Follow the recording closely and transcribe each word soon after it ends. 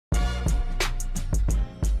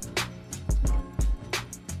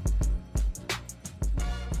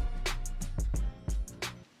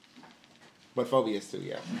But phobias too,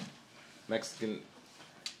 yeah. Mexican.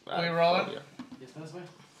 We rolling? Phobia. Yes, this way?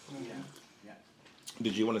 Yeah.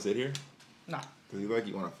 Did you want to sit here? No. Cause you like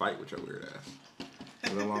you want to fight with your weird ass.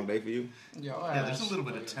 Was it a long day for you? Yeah, there's a little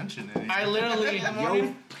bit of tension in it. I literally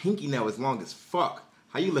Yo, pinky nail is long as fuck.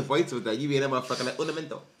 How you lift weights with that? You be that motherfucker like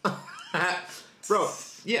fundamental. Bro,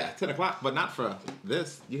 yeah, 10 o'clock, but not for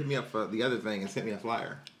this. You hit me up for the other thing and sent me a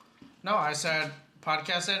flyer. No, I said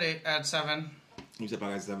podcast at 7. You said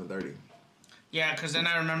podcast at 7:30. Yeah, because then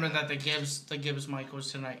I remember that the Gibbs mic was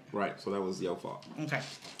tonight. Right, so that was your fault. Okay.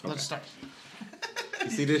 Let's start. You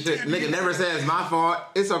see this shit? Nigga never says my fault.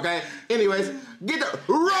 It's okay. Anyways, get the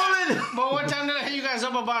rolling. But what time did I hit you guys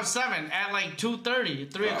up about 7? At like 2:30,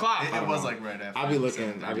 3 o'clock. It was like right after. I'll be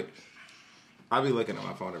looking. I'll be looking at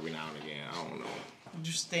my phone every now and again. I don't know.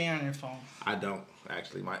 Just stay on your phone. I don't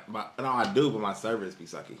actually. No, I do, but my service be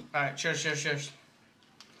sucky. All right, cheers.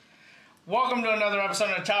 Welcome to another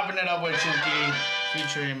episode of Chopping It Up with Chucky,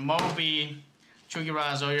 featuring Moby, Chucky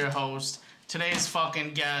Razzo, your host. Today's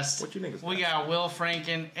fucking guest. What you niggas We got Will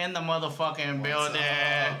Franken in the motherfucking building.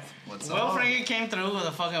 What's Will up? Franken came through with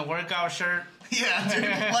a fucking workout shirt. Yeah, dude.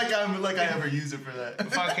 like I ever use it for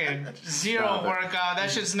that. Fucking zero workout.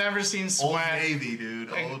 That shit's never seen Old sweat. Navy,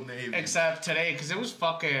 dude. Old Navy. Except today, because it was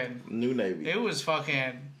fucking. New Navy. It was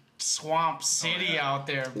fucking Swamp City out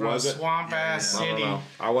there, bro. Was it? Swamp ass I don't city. know.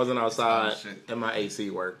 I wasn't outside shit. and my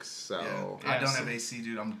AC works, so. Yeah. I don't have AC,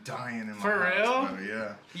 dude. I'm dying in my For house, real? bro.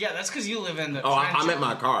 Yeah. Yeah, that's because you live in the Oh, trenches. I'm at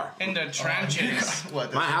my car. In the trenches.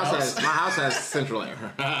 What? My house has central air.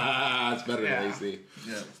 It's better Yeah. than AC.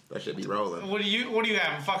 Yeah. That should be rolling. What do you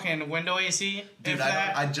have? A fucking window AC? Dude, If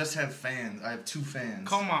that? I just have fans. I have 2 fans.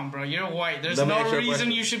 Come on, bro. You're white. There's Let me no ask you a reason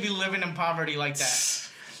question. you should be living in poverty like that.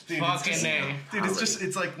 Dude, Fucking it's A. Dude,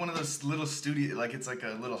 it's like one of those little studio, like it's like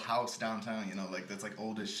a little house downtown, you know, like that's like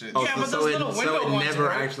old as shit. Oh, Yeah, but those little window it ones never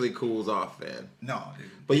work. actually cools off, then. No, dude.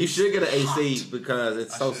 But you should get an AC Hot. because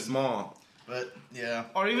it's so should. small. But yeah.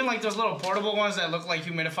 Or even like those little portable ones that look like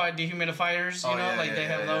dehumidifiers, you Oh, know? yeah, Like yeah, they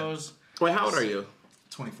have yeah. those. Wait, how old are you?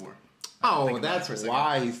 24. Oh, think about that's it for a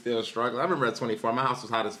why he's still struggling. I remember at 24, my house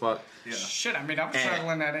was hot as fuck. Yeah. Shit, I mean, I'm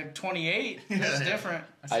struggling at 28. That's Yeah. different.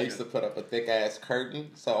 I used to put up a thick ass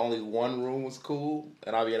curtain, so only one room was cool,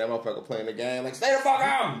 and I'd be in that motherfucker playing the game, like, stay the fuck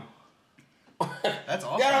out! That's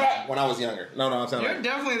awesome. Get out! When I was younger. No, I'm saying You're like,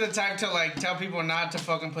 definitely the type to like tell people not to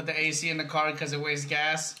fucking put the AC in the car because it wastes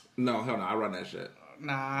gas. no, hell no, I run that shit.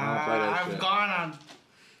 Nah, I don't play that shit.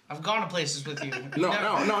 I've gone to places with you.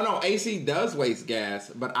 No. AC does waste gas,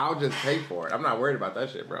 but I'll just pay for it. I'm not worried about that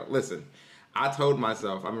shit, bro. Listen, I told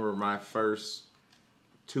myself, I remember my first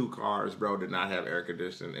 2 cars, bro, did not have air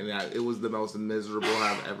conditioning, and it was the most miserable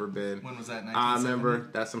I've ever been. When was that? I remember,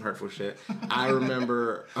 that's some hurtful shit. I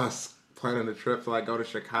remember us planning a trip to like go to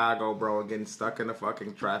Chicago, bro, and getting stuck in the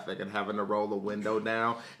fucking traffic and having to roll the window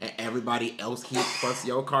down, and everybody else heat plus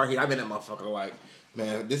your car heat. I've been that motherfucker like,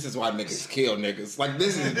 man, this is why niggas kill niggas. Like,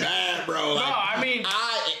 this is bad, bro. Like, No, I mean,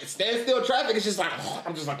 stand still traffic. It's just like,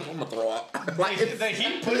 I'm gonna throw up. Like, the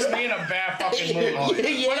heat puts me in a bad fucking mood.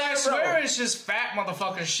 Yeah, But I swear bro. it's just fat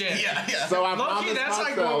motherfucker shit. Yeah. So I Loki, promised that's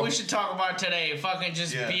like myself. what we should talk about today. Fucking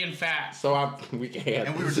just Yeah. being fat. We can.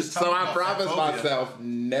 And we were just so talking I about promised fatphobia. myself,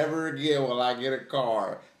 never again will I get a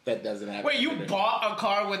car that doesn't have. Wait, you air conditioning. bought a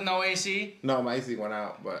car with no AC? No, my AC went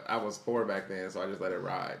out, but I was poor back then, so I just let it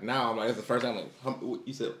ride. Now I'm like, it's the first time. I'm like,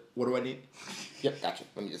 you said, what do I need? Yep, gotcha.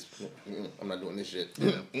 Let me just. I'm not doing this shit.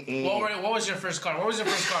 What was your first car? What was your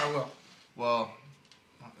first car, Will? Well,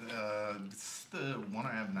 it's the one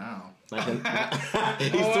I have now.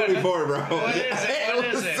 He's 24, bro. What is it? What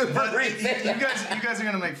is it? Super But recent. you guys are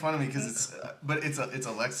gonna make fun of me because it's a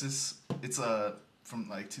Lexus. It's a from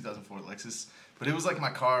like 2004 Lexus. But it was like my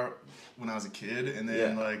car when I was a kid, and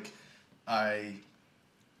then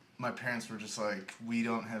my parents were just like, we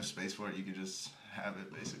don't have space for it. You could just have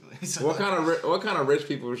it, basically. So, What kind of rich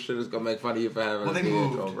people shit is gonna make fun of you for having Well, a they vehicle,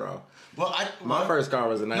 moved. bro? My first car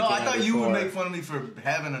was a No, I 1994. thought you would make fun of me for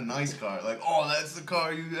having a nice car. Like, oh, that's the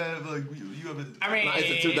car you have. Like, you have a. I mean, No, it's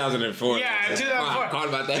a 2004. Yeah, It's 2004. caught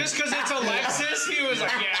about that. Just because it's a Lexus, he was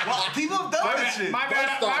like, yeah. Well, people have done that shit. My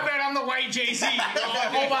bad, I'm the white JC.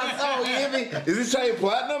 Oh my soul, you hear me? Is this chain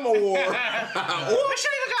platinum or? This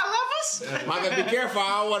shit even got levels? My man, be careful.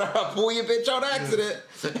 I don't want to pull your bitch on accident.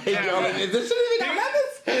 Hey, Yeah, yo, man. is this shit even got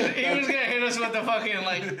levels? He was gonna hit us with the fucking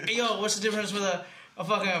like, hey, yo, what's the difference with a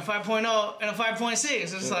fucking 5.0 and a 5.6?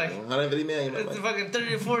 It's like 150 million. it's fucking 30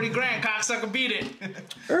 to 40 grand. Cocksucker beat it.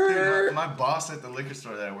 Dude, my boss at the liquor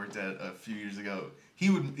store that I worked at a few years ago,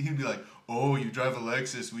 he'd be like, "Oh, you drive a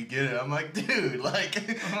Lexus, we get it." I'm like, dude, like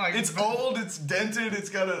it's old, it's dented, it's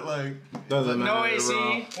got a like. Doesn't matter. No AC.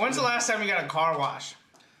 bro. When's the last time you got a car wash?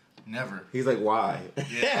 Never. He's like, why?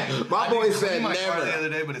 Yeah. My boy said my car never. the other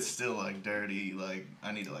day, but it's still like dirty. Like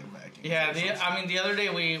I need to like vacuum. Yeah, the other day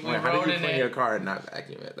we Wait, how rode did you in clean your it. car and not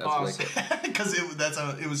vacuum it? That's wicked. Because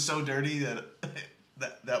it was so dirty that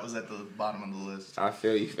that was at the bottom of the list. I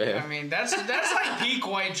feel you, fam. I mean, that's like peak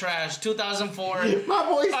white trash. 2004. My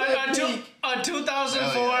boy said peak. A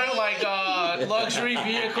 2004 like luxury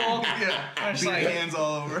vehicle. Yeah, It's beer like- hands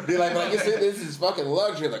all over. Be like this is fucking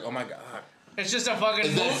luxury. Like, oh my god. It's just a fucking.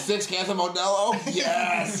 Is that 6 cans of Modelo?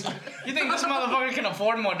 Yes. You think this motherfucker can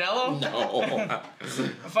afford Modelo? No.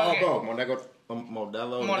 Fucking- Bro,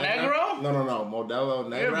 Modelo. Monegro? No. Modelo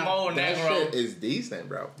Negra. You're Mo That Negro. shit is decent,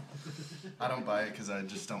 bro. I don't buy it because I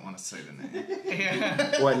just don't want to say the name.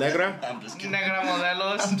 Yeah. What, Negra? I'm just kidding. Negra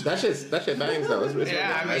Modelos. That shit bangs though. It's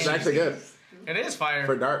Yeah, I mean- it's actually good It is fire.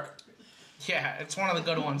 for dark. Yeah, it's one of the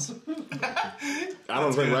good ones. I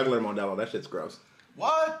don't drink regular Modelo. That shit's gross.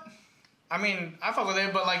 What? I mean, I fuck with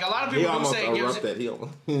it, but like a lot of He people do almost say it gives it. erupted. He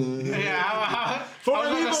almost. Yeah, I For was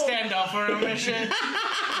the gonna people. stand up for him and shit.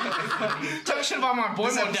 Talk shit about my boy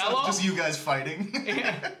This episode's Modelo. just you guys fighting.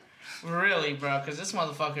 Yeah. Really, bro, because this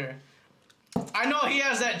motherfucker. I know he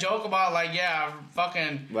has that joke about like, yeah,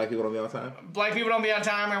 fucking Black people don't be on time. black people don't be on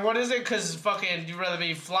time, and what is it? Because fucking you'd rather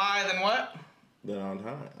be fly than what? They're on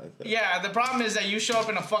time. That's it. Yeah, the problem is that you show up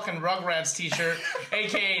in a fucking Rugrats t-shirt,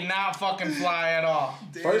 aka not fucking fly at all.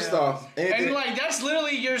 First off, And like that's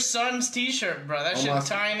literally your son's t-shirt, bro. That shit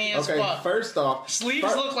tiny as fuck. First off, Sleeves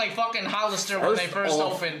look like fucking Hollister when they first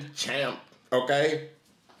off, opened. Champ. Okay.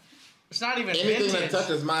 It's not even Anything vintage. that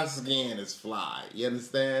touches my skin is fly. You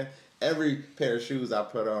understand? Every pair of shoes I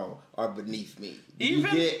put on are beneath me. Do you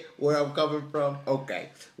Even- get where I'm coming from? Okay.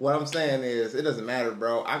 What I'm saying is, it doesn't matter,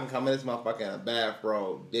 bro. I can come in this motherfucker in a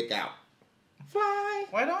bathrobe, dick out. Fly.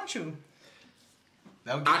 Why don't you?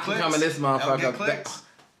 That would get I can clicks. come in this That would get motherfucker. clicks.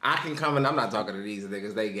 I can come in. I'm not talking to these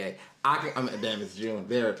niggas. They gay. Damn, it's June.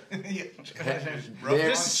 They're. Yeah. They're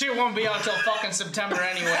This shit won't be out till fucking September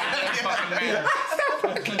anyway. It doesn't fucking matter.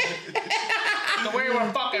 The way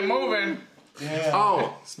we're fucking moving. Yeah.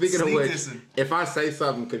 Oh, speaking of Sneak which, dissing. if I say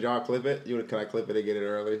something, could y'all clip it? Can I clip it and get it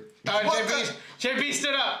early? JP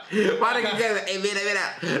stood up. Why did you get it?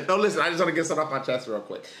 Hey, no, listen, I just want to get something off my chest real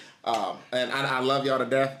quick. And I love y'all to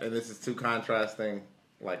death, and this is two contrasting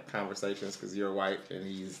like conversations because you're white and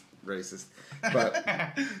he's racist. But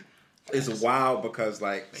it's wild because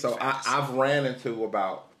like, so I've ran into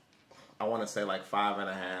about, I want to say like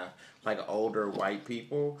 5.5 like older white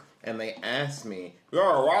people, and they asked me,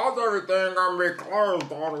 yo, why's everything gonna be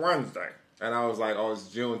closed on Wednesday? And I was like, oh, it's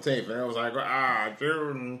Juneteenth. And it was like,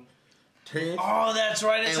 Juneteenth. Oh, that's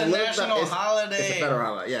right. It's a And look, national holiday. It's a federal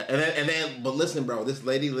holiday, yeah. And then, but listen, bro, this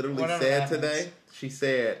lady literally Whatever said happens. today, she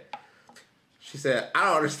said, I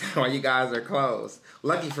don't understand why you guys are closed.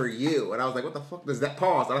 Lucky for you. And I was like, what the fuck does that,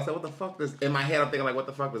 pause. And I said, what the fuck does, in my head, I'm thinking like, what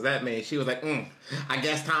the fuck does that mean? She was like, I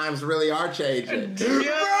guess times really are changing.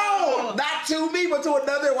 Bro, not to me, but to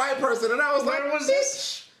another white person. And I was like, Where was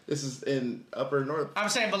this? This is in Upper North. I'm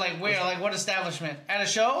saying, but like where? Like what establishment? At a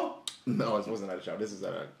show? No, it wasn't at a show. This is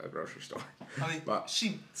at a grocery store. I mean, But-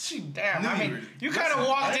 she Damn, knew I you mean, were- you kind of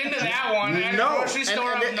walked into that one at a No, grocery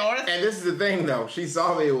store up and, north. And this is the thing, though. She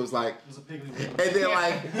saw me. It was like, It was a piggly and then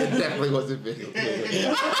like, it definitely wasn't big.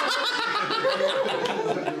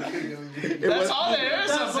 That's all there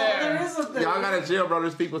is up there. Y'all gotta chill, bro.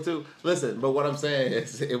 There's people too. Listen, but what I'm saying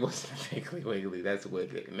is, it wasn't Piggly Wiggly. That's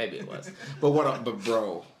wicked. Maybe it was. But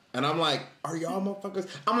bro. And I'm like, are y'all motherfuckers?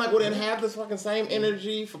 I'm like, well, then have this fucking same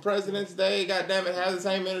energy for President's Day. God damn it, have the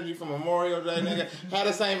same energy for Memorial Day, nigga. Have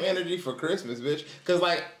the same energy for Christmas, bitch. Because,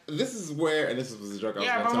 like, this is where, and this was the joke I was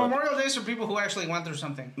Yeah, going but to tell. Memorial Day is for people who actually went through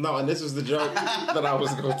something. No, and this was the joke that I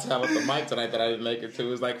was going to tell at the mic tonight that I didn't make it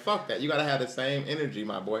to. Is like, fuck that. You got to have the same energy,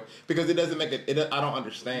 my boy. Because it doesn't make it, I don't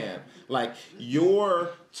understand. Like, you're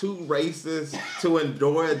too racist to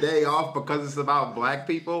enjoy a day off because it's about black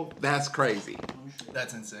people? That's crazy.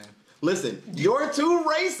 That's insane. Listen, you're too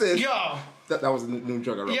racist. Yo, That was a new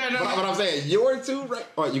joke I wrote. Yeah, no, but I'm saying, you're too racist.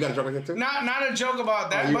 Oh, you got a joke like that too? not a joke about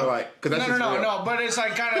that. Oh, you but, were like, 'cause that's just real. no. But it's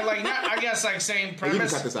like kind of like I guess like same premise. You can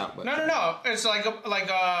cut this out, but- No. It's like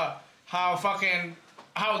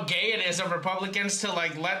how gay it is of Republicans to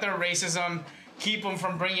like let their racism keep them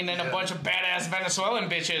from bringing in a bunch of badass Venezuelan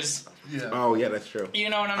bitches. Yeah. Oh, yeah, that's true. You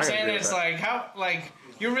know what I'm I can saying? agree with It's that. like how like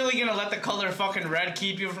you're really gonna let the color fucking red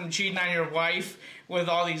keep you from cheating on your wife with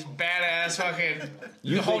all these badass fucking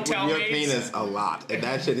You think with hotel your mates? penis a lot, and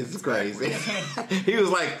that shit is crazy. He was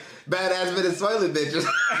like, badass Venezuelan bitches.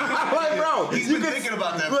 I'm like, bro, He's been thinking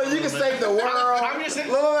about that. Look, you can save the world. I'm just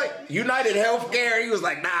saying- Look, United Healthcare. He was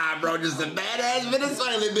like, nah, bro, just some badass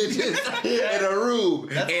Venezuelan bitches in a room.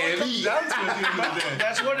 That's what it comes down to at the end of the day.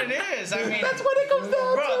 That's what it is. I mean, That's what it comes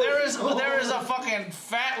down bro, to. there is a fucking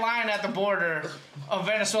fat line at the border of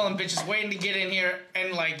Venezuelan bitches waiting to get in here,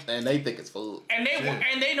 and like, And they think it's food. and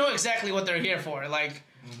they know exactly what they're here for. Like,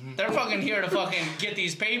 they're fucking here to fucking get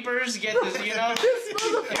these papers, get this, you know,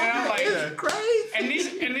 like, Crazy. and these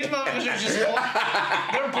motherfuckers are just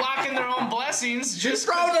they're blocking their own blessings just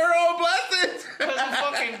Throw their own blessings.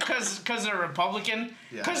 because they're Republican,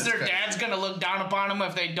 Yeah, because that's their crazy. dad's gonna look down upon them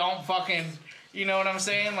if they don't fucking, you know what I'm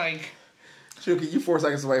saying? Like, Shuki, you 4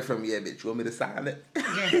 seconds away from bitch. You want me to sign it?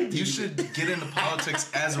 You should get into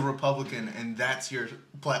politics as a Republican, and that's your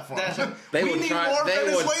platform. They we would need try- more they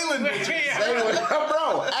would- Venezuelan bitches. Yeah. They would-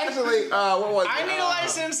 bro, actually, what was it? I need a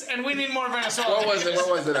license, and we need more Venezuela. What was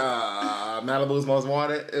it? Malibu's Most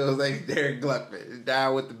Wanted? It was like Derek Gluckman.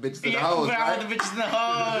 Down with the bitches and the hoes, Down right? with the bitches and the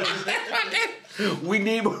hoes. We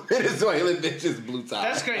need more Venezuelan bitches, blue tie.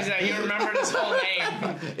 That's crazy that you remember his whole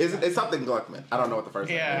name. It's something Gluckman. I don't know what the first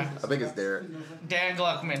name Yeah. is. I think it's Derek. Dan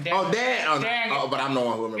Gluckman. Dan, Oh, Dan. Oh, Dan. oh, but I'm the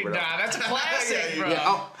one who remember that. Nah, that's a classic, bro. Yeah,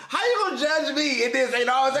 oh, how you gonna judge me? It is ain't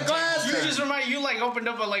always a You classic. just remind you like opened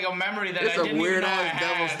up a memory that It's I a didn't even weird know I ass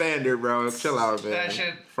double had. standard, bro. Chill out, man. That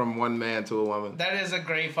shit- From one man to a woman. That is a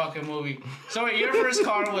great fucking movie. So wait, your first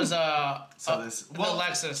car was the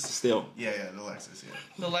Lexus. Still. Yeah, the Lexus, yeah.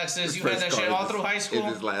 The Lexus. His You had first that car shit is all his- through high school.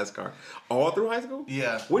 Is his last car. All through high school?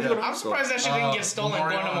 Yeah. Where'd you go to high I'm school? surprised that shit didn't get stolen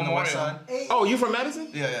going to on the west Memorial. side. Oh, you from Madison?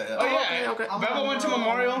 Yeah. Oh yeah, okay. Bubba went to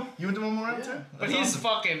Memorial, You went to Memorial too? but That's he's awesome.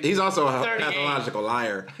 fucking. He's also a 38. pathological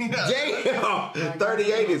liar. Damn!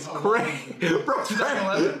 38 is crazy. Bro,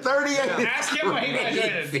 2011? 38 is Ask him when he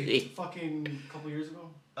graduated. crazy. Fucking couple years ago.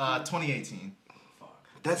 2018.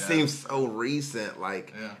 That Yeah. seems so recent.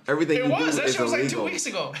 Like, Yeah. everything It you was. do That is shit was like 2 illegal. weeks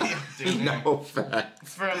ago. Dude, No fact.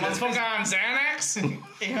 For a motherfucker on Xanax.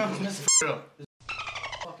 You know? for real.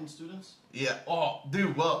 Fucking students. Yeah. Oh,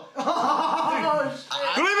 dude. Well, Oh shit.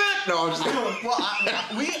 Clip it! No, I'm just kidding.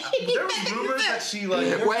 there was rumors that she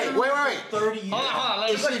like. Wait. 30 years. Hold on. Let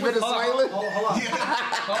me Is she Venezuelan? Hold on.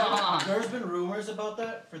 Yeah. There's been rumors about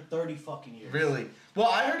that for 30 fucking years. Really? Well,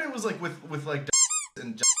 I heard it was like with like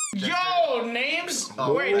and Yo, names?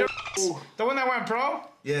 Oh. Wait, the one that went pro?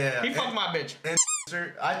 yeah. He fucked my bitch. And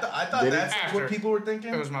I thought Did he? that's After. what people were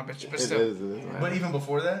thinking. It was my bitch, but It still. is, man. But even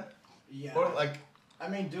before that, Yeah. or like I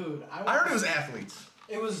mean, dude. I heard it was athletes.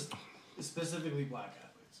 It was specifically black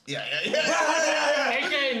athletes. Yeah.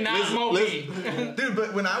 AKA not Moby. Dude,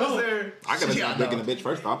 but when I was there, I could have yeah, got big in a bitch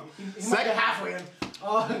first off. He might get Second, halfway in.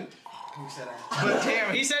 Who said that?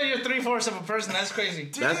 Damn, he said you're 3/4 of a person. That's crazy.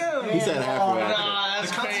 he Damn. said halfway. Nah, The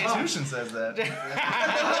that's crazy. Constitution says that.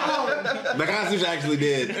 The Constitution actually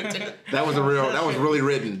did. That was really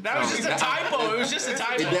written. That was just a typo. It was just a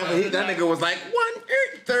typo. That nigga was like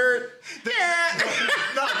 1/3. Yeah.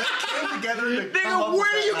 No, that came together. To come Nigga, up with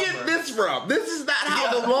where do you that get number. this from? This is not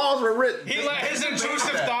how the laws were written. He let his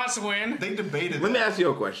intrusive thoughts win. They debated. Let me that. ask you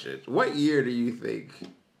a question. What year do you think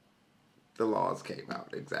the laws came out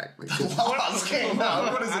exactly? Laws came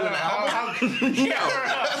out. What is it? An album?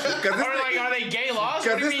 Or like, are they gay laws?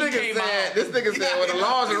 What Because do you mean came out? this nigga said when the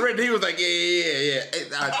laws were written, he was like, yeah.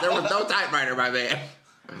 There was no typewriter, my man.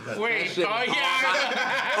 Wait, shit. oh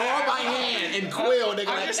yeah. All by hand and quill, nigga.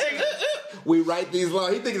 I'm Like, just thinking, we write these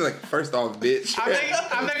laws. He thinking like, first off, bitch. I'm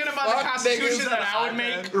thinking about the Fuck Constitution niggas. that I would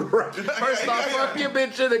make. Right. First off, fuck your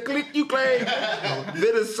bitch and the clique you claim.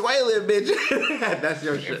 Venezuelan bitch. That's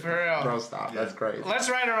your shit. For real. Bro, stop. That's crazy. Let's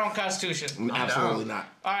write our own Constitution. Absolutely not.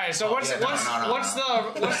 All right, so what's the first?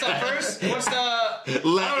 What's the? I don't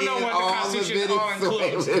know what the all Constitution all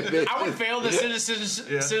includes. Venezuelan I would bitches. fail the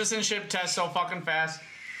citizenship test so fucking fast.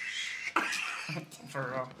 For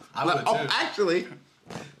real. I would Oh, too. actually,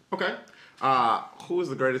 okay. Who is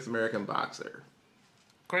the greatest American boxer?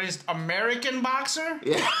 Greatest American boxer?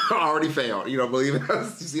 Yeah, already failed. You don't believe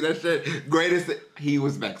us? You see that shit? Greatest. He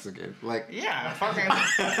was Mexican. Like, Yeah, fucking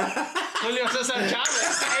Julio Cesar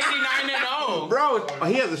Chavez, 89-0. bro,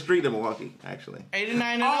 he has a street in Milwaukee, actually.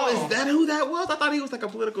 89-0. Oh, is that who that was? I thought he was like a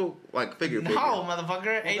political figure. No,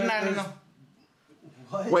 motherfucker, 89-0.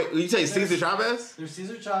 What? Wait, you say Cesar Chavez? There's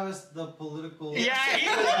Cesar Chavez, the political. Yeah,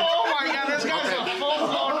 oh my god, this guy's a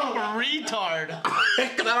full-blown retard.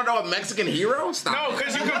 Because I don't know a Mexican hero? Stop. No,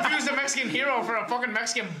 because you confused a Mexican hero for a fucking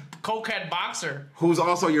Mexican cokehead boxer. Who's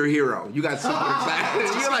also your hero? You got super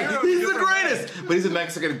excited. You're like, he's the greatest. But he's a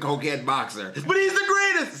Mexican cokehead boxer. But he's the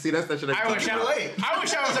greatest. is. See, that's that shit. I wish relate. I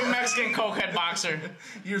was a Mexican cokehead boxer.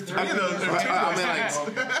 You're 3 of those. I mean,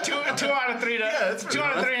 like, two out of 3. that's Two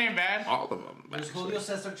out of 3 ain't bad. all of them. There's actually. Julio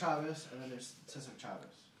Cesar Chavez, and then there's Cesar Chavez.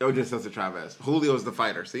 Oh, just Cesar Chavez. Julio's the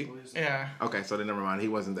fighter. See. Julio's- Yeah. Okay, so then never mind. He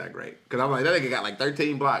wasn't that great. Because I'm like, that nigga got like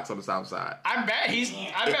 13 blocks on the south side. I bet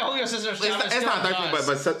Julio Cesar It's Chavez not still 13,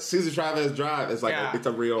 does. but Cesar Chavez Drive is like it's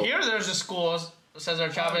a real. Here, there's a school, Cesar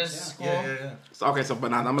Chavez Yeah. school. Yeah. So, okay, so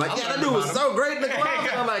but I'm like, I yeah, that learned dude was about so great in the club. And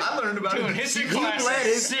I'm like, I learned about Dude, it. history He class led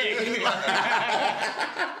is his- sick.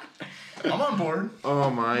 I'm on board. oh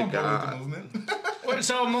my I'm on board with the god. movement. Wait,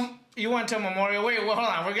 so you went to Memorial. Wait, well, hold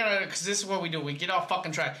on. We're gonna, because this is what we do. We get off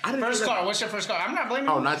fucking track. I didn't First know that- car. What's your first car? I'm not blaming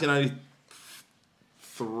Oh, you.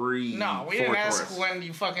 1993. No, we didn't Ford ask Taurus. when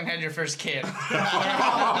you fucking had your first kid. I'm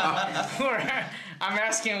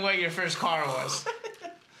asking what your first car was.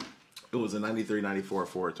 It was a 93, 94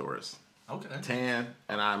 Ford Taurus. Okay. Tan,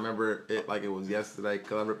 and I remember it like it was yesterday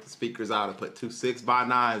because I ripped the speakers out and put 2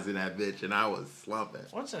 6x9s in that bitch, and I was slumping.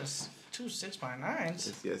 What's a 2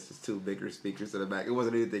 6x9s? Yes, it's 2 bigger speakers in the back. It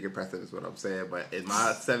wasn't anything impressive, is what I'm saying, but in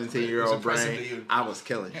my It 17-year-old was impressive brain, to you. I was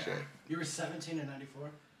killing shit. You were 17 in 94?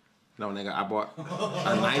 No, nigga, I bought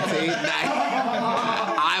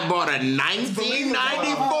a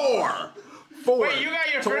 1994 Ford. Wait, you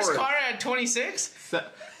got your first Taurus. car at 26?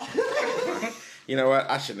 You know what?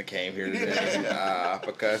 I shouldn't have came here today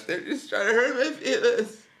because they're just trying to hurt my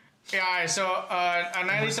feelings. Yeah, all right, so a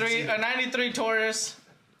 93 Taurus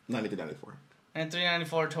 93, 94. and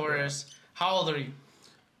 394 Taurus. How old are you?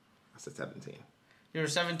 I said 17. You were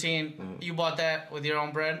 17. Mm-hmm. You bought that with your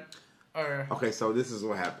own bread? Or Okay, so this is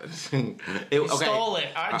what happened. you stole it?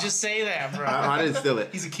 I just say that, bro. I didn't steal it.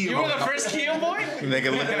 He's a key. You were the first Kia boy?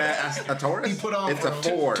 Nigga, look at that. A Taurus? He put on It's a for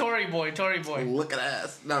him. Ford. Tory boy. Look at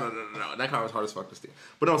ass. No. That car was hard as fuck to steal.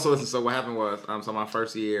 But no, so listen, so what happened was, so my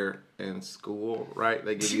first year in school, right?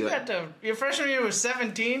 They give You you had to. Your freshman year was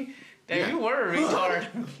 17. Damn, Yeah. you were a retard.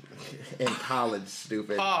 in college,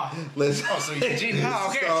 stupid. Oh. Listen. So you're a genius. Oh,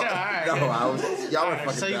 okay, So- sure, all right. No, I was. Y'all were Alright,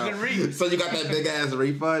 fucking so you dumb. could read. So you got that big ass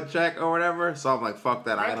refund check or whatever. So I'm like, fuck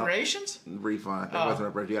that. I don't Reparations? refund. That Oh. wasn't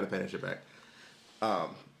reparations. You got to pay that shit back.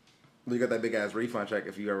 You got that big ass refund check.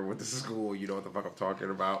 If you ever went to school, you know what the fuck I'm talking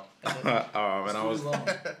about. And I was.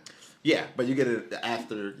 Yeah, but you get it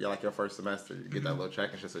after your first semester. You get that little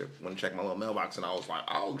check and shit. So I went to check my little mailbox, and I was like,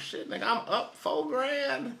 "Oh shit, nigga, I'm up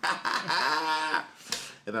 $4,000."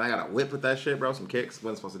 And then I got a whip with that shit, bro. Some kicks.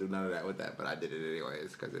 Wasn't supposed to do none of that with that, but I did it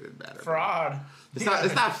anyways because it didn't matter. bro. Fraud. It's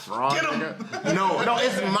not fraud. Get 'em. Nigga. No,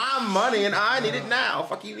 it's my money and I need it now.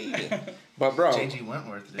 Fuck you, need it. But bro, J.G.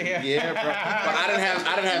 Wentworth, dude. Yeah. yeah, bro. But I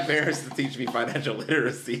didn't have parents to teach me financial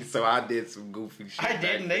literacy, so I did some goofy shit. I back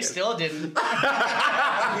didn't. They then. still didn't.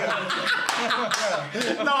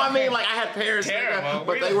 No, I mean like I had parents, nigga, Terrible.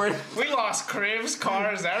 but they were. We lost cribs,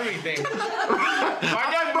 cars, everything. Bro,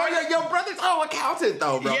 your brother's accountant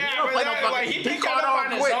though, bro. Yeah, You don't but play no that, fucking- like, he picked caught it up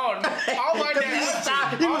on his quick. own. All my He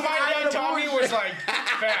dad, told me was like,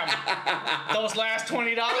 fam, those last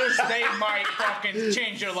 $20, they might fucking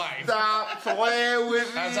change your life. Stop playing with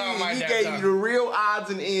me. That's all my He dad gave taught you the real odds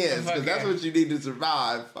and ends because Fuck that's yeah. what you need to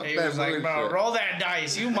survive. Fuck He that was like, bro, bullshit. roll that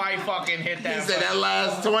dice. You might fucking hit He that. said that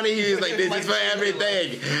last 20, he was like, this is for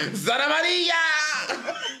everything. Santa Maria!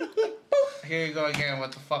 Here you go again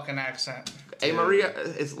with the fucking accent. Hey, Maria,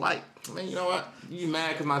 it's like, man, you know what? You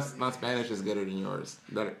mad because my Spanish is gooder than yours.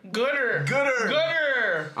 Better. Gooder.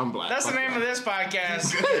 Gooder. I'm black. That's the Fuck name that. of this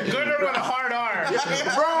podcast. Gooder with a hard R.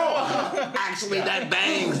 Bro, actually, that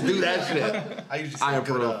bangs. Do that shit. I usually say I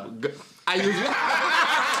good, approve. I usually.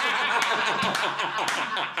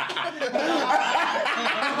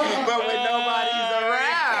 But when nobody's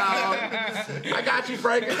around, I got you,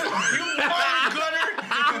 Frank. You fucking gooder.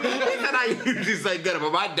 He said I usually say gooder,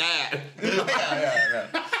 but my dad. yeah.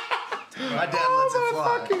 My dad lets it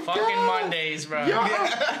fly. Fucking Mondays, bro. Bro,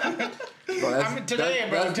 that's, I mean, today,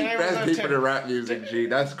 bro, That's, today was that's the deeper tip. than rap music, G.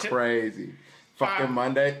 That's crazy. Fucking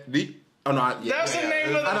Monday. Oh no, yeah. That's the name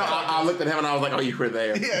of the I know. I looked at him and I was like, "Oh, you were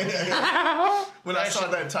there." Yeah. When I saw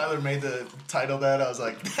that Tyler made the title that, I was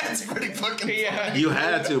like, that's pretty fucking funny. Yeah. You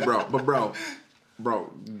had to, bro. But bro,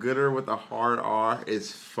 gooder with a hard R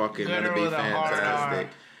is fucking Gooder gonna be with a hard fantastic.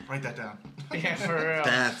 Write that down. Yeah, for real.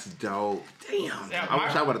 That's dope. Damn. Yeah, I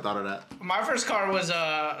wish I would have thought of that. My first car was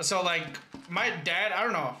so like my dad. I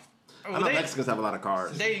don't know. I know Mexicans have a lot of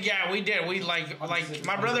cars. Yeah, we did. We like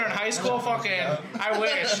my brother in high school. Fucking, I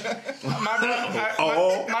wish.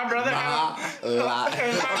 My brother had.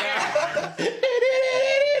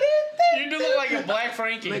 You do look like a black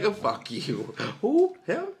Frankie. Nigga, fuck you. Who?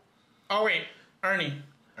 Him? Oh wait, Ernie.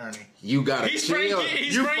 Ernie. You gotta He's chill. Frankie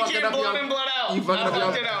You Blood fucking up In, your- Blood Out. You fucking I up your.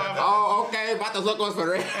 fucked it up. Oh, okay. About to look what's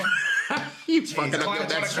for real. You fucking up what your a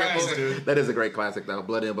that classic. triple. That is a great classic though.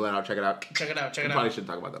 Blood In, Blood Out. Check it out. Check it out. Check We it probably out. shouldn't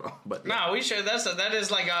talk about that all, but No, we should. That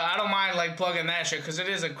is like I don't mind like plugging that shit because it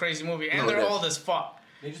is a crazy movie and they're it is. old as fuck.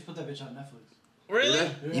 They just put that bitch on Netflix. Really?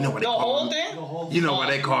 Yeah. You know what The they call whole me? thing? The whole. You know why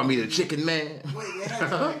they call me the Chicken Man? Wait, they had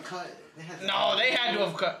to like, cut. No, they had to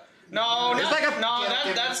have cut. No, It's not, like a- no,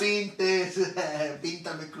 that's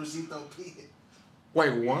Píntame crucito. Wait,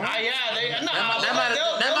 what? yeah. They no.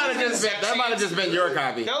 That might have just been your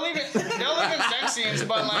copy. They'll leave it sex scenes,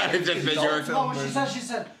 but Might have like just been your No, what she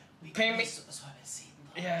said. pay me. Suavecito.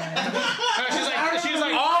 Yeah. No, she's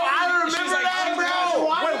like. Oh, I she's remember like, that, bro.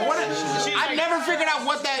 Wait, what? She's I like- never figured out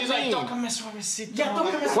what that She's like, means. "Tócame suavecito." Yeah,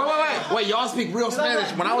 don't Wait, y'all speak real Spanish.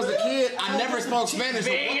 When I was a kid, I never spoke Spanish.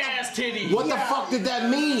 So Big ass titty. what the fuck did that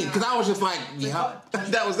mean? Because I was just like, yeah,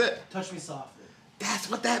 that was it. Touch me softly.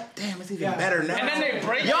 That's what that. Damn, it's even Yeah. better now. And then they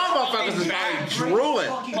break Y'all the motherfuckers fucking is back. probably drooling.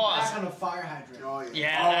 Fucking Pause. back on a fire hydrant. Oh, yeah.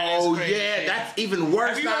 Yeah, that is Oh crazy. yeah, that's even worse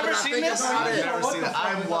Have you now ever that I seen think this? about I've it. never What seen the it. fuck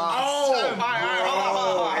I'm is that? lost. Oh, All right,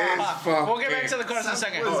 hold on. it's We'll get back fucking- to the question in a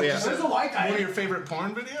second. Oh yeah. Where's the white One of guy? your favorite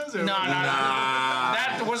porn videos? Or No, no, no. Nah.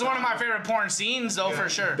 That was one of my favorite porn scenes, though, for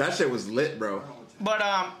sure. That shit was lit, bro. But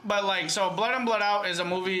like, so Blood In, Blood Out is a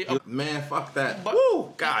movie. Man, fuck that. But-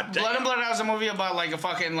 Woo, god Blood In, damn. Blood Out is a movie about like a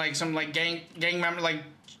fucking like some like gang member, like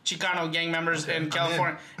Chicano gang members in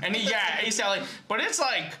California, and East LA. But it's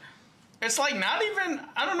like not even.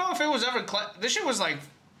 I don't know if it was ever. This shit was like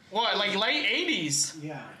what, like late '80s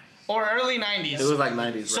Yeah. or early '90s. It was like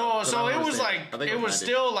 90s, bro. So it was like I think it was 90s.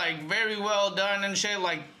 still like very well done and shit.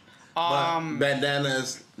 Like But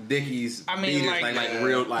bandanas, Dickies, I mean, beaters, like- like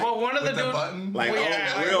real, like, well, one of the with the dudes. button? like, well, oh,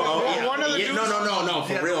 yeah, real, oh, well, yeah. one of the Yeah, dudes- no,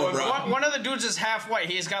 for Yeah, real, bro. One of the dudes is half white.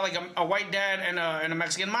 He's got like a white dad and a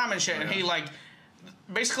Mexican mom and shit. And he like,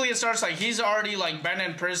 basically it starts like he's already like been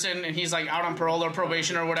in prison and he's like out on parole or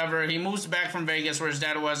probation or whatever. He moves back from Vegas where his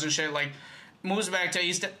dad was and shit. Like moves back to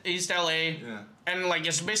East LA. Yeah. And like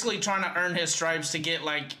it's basically trying to earn his stripes to get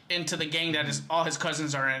like into the gang that all his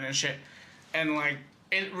cousins are in and shit. And like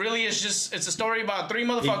it really is just it's a story about three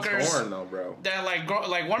motherfuckers He's torn though, bro. that like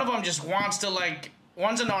like one of them just wants to like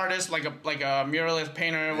one's an artist like a muralist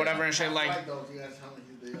painter or whatever and shit like. those. You guys tell me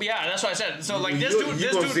who they But yeah, that's what I said. So like this You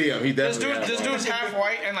dude, gonna see him. He this definitely dude, got this dude's half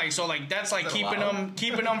white, and like so like that's like keeping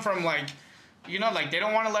him from like, you know, like they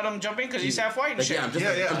don't want to let him jump in because he's half white and Like, shit.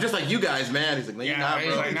 yeah, Yeah. I'm just like you guys, man. He's like, no, you're Yeah, not,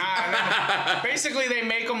 he's bro. like nah. Basically, they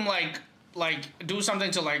make him like do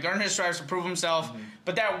something to like earn his stripes to prove himself. Mm-hmm.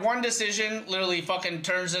 But that one decision literally fucking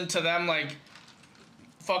turns into them like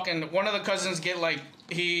fucking one of the cousins get like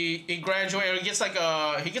he graduated,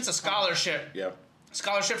 he gets a scholarship. Yeah.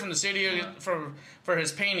 Scholarship from the city for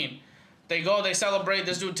his painting. They go, they celebrate.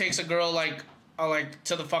 This dude takes a girl like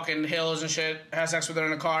to the fucking hills and shit. Has sex with her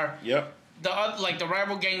in a car. Yep. The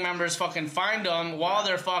rival gang members fucking find them while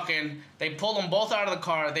they're fucking. They pull them both out of the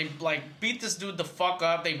car. They like beat this dude the fuck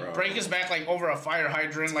up. They break his back like over a fire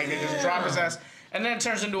hydrant. Like they just drop his ass. And then it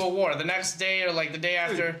turns into a war. The next day or like the day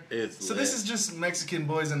after. So this is just Mexican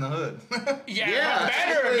boys in the hood. Yeah, Yeah, but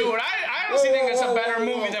better, actually- dude. I honestly think it's a better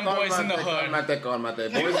movie than Boys in the Hood. I'm not that. You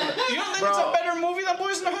don't think it's a better movie than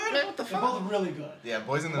Boys in the Hood? What the They're fuck? both really good. Yeah,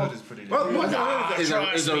 Boys in the Hood is pretty Well, good. Boys in the Hood is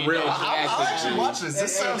trust a me, real dog. I'll classic. actually watch this.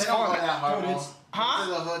 This sounds they don't go fun. that hard, Dude, bro. it's-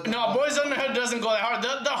 Huh? No, Boys in the Hood doesn't go that hard.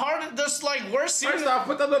 The like worst scene. First off,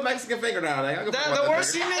 put the little Mexican finger down. Like, I can fuck The about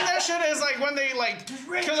worst finger. scene in that shit is like when they like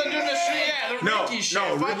kill a dude in the street. Yeah, the No, Ricky shit.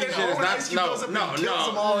 no, Fucking Ricky shit hell. is When not. Ice Cube goes up and kills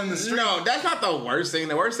them all in the street. No, that's not the worst thing.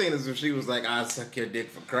 The worst thing is if she was like, "I suck your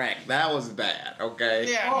dick for crack." That was bad.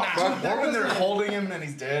 Okay. Yeah, Oh, nah. fuck. Or when they're holding him and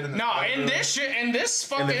he's dead. And No, in this shit, in this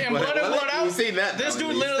fucking, the- in Blood and what- Blood Out, you seen that, this though, dude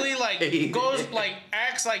at literally least. like goes like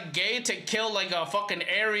acts like gay to kill like a fucking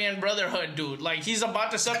Aryan Brotherhood dude. Like he's about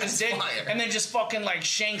to suck his dick fire. and then just fucking like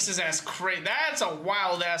shanks his ass crazy. That's a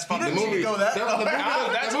wild ass fucking didn't The movie. movie, go that the far. movie,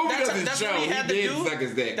 That's- the movie that's- doesn't that's show. what he had to did do. suck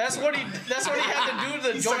his dick. That's what he had to do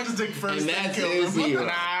to he join. sucked his dick first. And then that's killed his him. hero.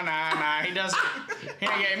 Nah, he doesn't. He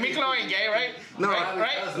ain't gay. Miklo ain't gay, right? No,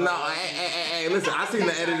 right? no. Hey, listen. I seen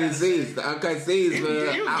the edited scenes, the uncut scenes.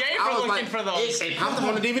 But You gay for was looking like, for those. It popped up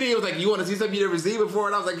on the DVD. It was like, "You want to see something you never seen before?"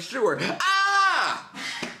 And I was like, "Sure." Ah!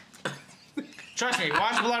 Trust me,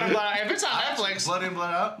 watch Blood and Blood Out. If it's on Netflix, Blood in,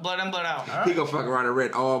 blood out. Blood and Blood Out. He gonna fuck around and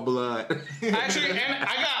read all blood. Actually, and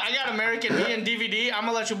I got American Me in DVD. I'm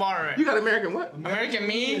gonna let you borrow it. You got American what? American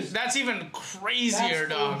Me, that's even crazier,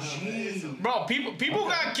 dog. OG. Bro, people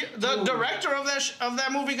got the director of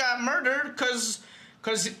that movie got murdered because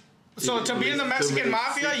so to be in the Mexican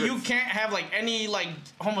mafia, you can't have like any like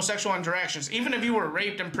homosexual interactions, even if you were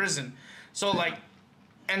raped in prison. So like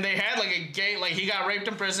and they had like a gay, like he got raped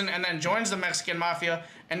in prison and then joins the Mexican mafia,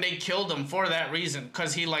 and they killed him for that reason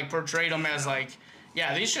because he like portrayed him as like,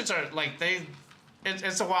 yeah, these shits are like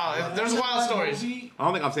it's a wild. There's wild stories. I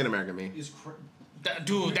don't think I've seen American Me.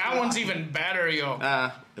 Dude, that one's even better, yo.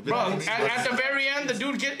 Bro, at the very end, the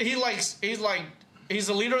dude he's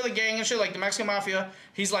the leader of the gang and shit, like the Mexican mafia.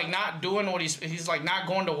 He's like not doing what he's like not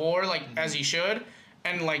going to war like as he should,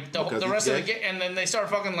 and like the rest of the gang, and then they start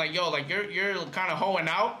fucking like, yo, like you're kind of hoeing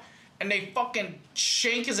out, and they fucking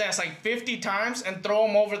shank his ass like 50 times and throw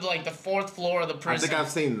him over like the 4th floor of the prison. I think I've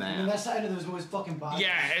seen that. And that's the end of those movies. Fucking body.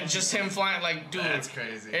 Yeah, it's just him flying like, dude. That's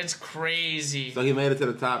crazy. It's crazy. So he made it to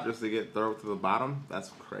the top just to get thrown to the bottom? That's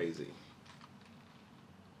crazy.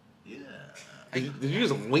 Yeah. Did you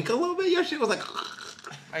just wink a little bit? Your shit was like...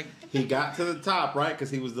 Like, he got to the top, right? Because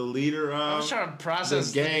he was the leader I was of trying to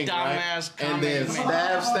process the gang, dumbass right? And then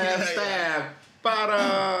stab, bottom.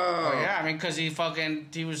 Oh, yeah, I mean, because he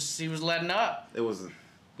was letting up. It was,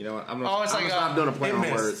 you know what? I'm Oh, gonna it's stop like doing a play it on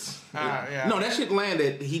missed. words. Yeah. No, that shit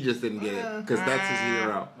landed. He just didn't get it because that's his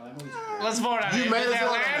hero. Let's vote on it. You made Did it that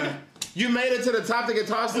to land? You made it to the top to get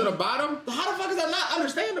tossed to the bottom. How the fuck is that not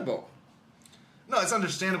understandable? No, it's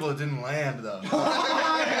understandable it didn't land though.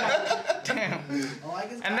 Damn. Oh, I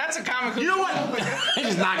guess And that's a comic who... You know what? They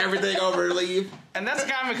just knock everything over and leave. And that's a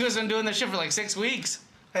comic who's been doing this shit for like 6 weeks.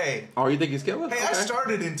 Hey, Oh, you think he's killing? hey, I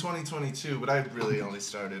started in 2022, but I really only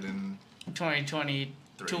started in 2020,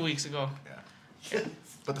 2 weeks ago. yeah.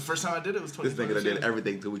 But the first time I did it was This 2022. nigga that did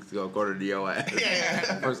everything 2 weeks ago, according to your ass.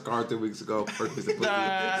 Yeah. First car 2 weeks ago. First piece of pussy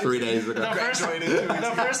The- 3 days ago. The first, Graduated 2 weeks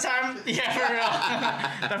the ago. first time,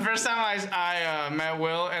 yeah, for real. The first time I met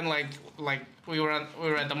Will and like we were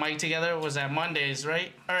at the mic together was at Mondays,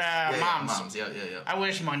 right? Or Moms. Moms, yeah. I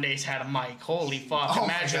wish Mondays had a mic. Holy fuck! Oh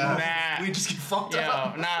my Imagine God. that. We just get fucked Yo,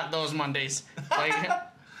 up. not those Mondays. Like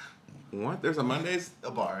What? There's a Mondays?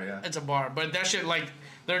 A bar, yeah. it's a bar, but that shit like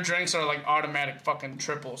their drinks are like automatic fucking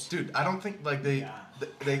triples. Dude, I don't think like they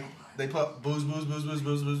put booze,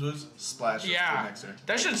 splash. Yeah, Mixer.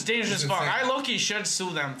 that shit's dangerous as fuck. insane. I low-key should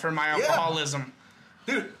sue them for my alcoholism.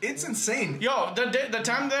 Dude, it's insane. Yo, the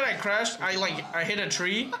time that I crashed, I hit a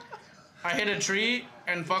tree.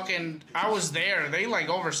 And fucking, I was there. They like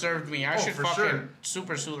overserved me. I should for fucking sure.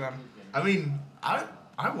 super sue them. I mean, I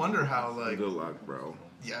wonder how like Good luck, bro.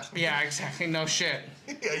 yeah. Yeah, exactly. No shit.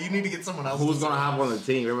 Yeah, you need to get someone else. Who's to gonna say. hop on the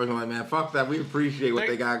team? Everybody's like, man, fuck that. We appreciate what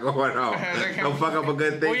they got going on. Don't fuck up a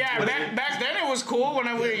good thing. Well, yeah, back then it was cool when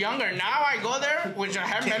we were younger. Now I go there, which I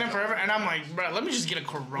haven't been in forever, and I'm like, bro, let me just get a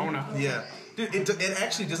Corona. Yeah. Dude, it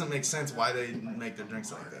actually doesn't make sense why they make their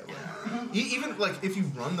drinks like that. Like, even like if you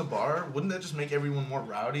run the bar, wouldn't that just make everyone more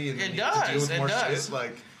rowdy and It you have to deal does, with it more does. shit?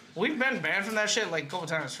 Like We've been banned from that shit like a couple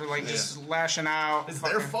times for like just lashing out. it's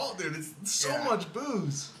fucking- their fault, dude. It's so Yeah. much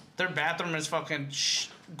booze. Their bathroom is fucking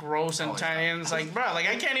gross and Oh, tiny. And it's like, bro, like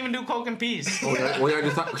I can't even do coke and peas. We are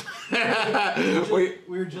just talking.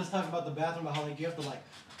 We were just talking about the bathroom, about how like you have to like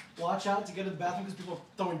watch out to get to the bathroom because people are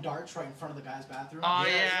throwing darts right in front of the guy's bathroom. Oh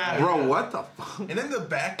yeah. Bro, what the fuck? And then the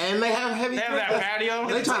back, And they have heavy. They have that patio.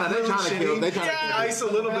 They trying to kill. They trying to Yeah. kill. ice a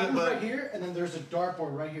little bit, Bathroom's but right here, and then there's a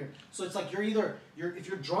dartboard right here. So it's like if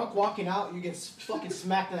you're drunk walking out, you get fucking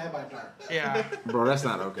smacked in the head by a dart. Yeah. Bro, that's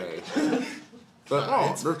not okay.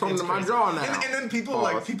 But they're coming to my crazy. jaw now. And then people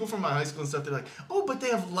Pause. people from my high school and stuff, they're like, oh, but they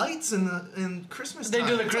have lights in Christmas They time.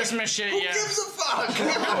 do the It's Christmas like, shit, Who yeah. gives a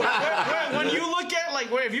fuck? When you look at like,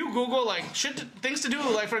 if you Google like things to do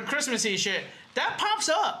like for Christmassy shit, that pops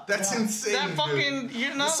up. That's insane. That fucking, dude.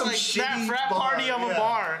 you know, It's some like that shitty frat bar, party of a yeah.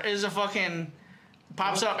 bar is a fucking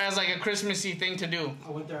pops up as like a Christmassy thing to do.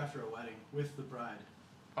 I went there after a wedding with the bride.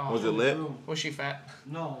 Oh, Was it lit? Room. Was she fat?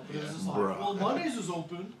 No, but it was just like, Bruh. well, Mondays was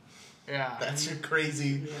open. Yeah. That's a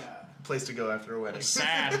crazy Yeah. place to go after a wedding.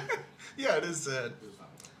 Sad. Yeah, it is sad.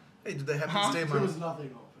 Hey, did they happen Huh? to stay There my... was nothing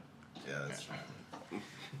open. Yeah, that's true.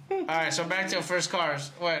 All right, so back to first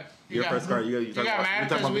cars. What? Your first car, you You talking got about- mad you talking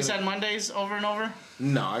because about we being- said Mondays over and over?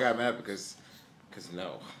 No, I got mad because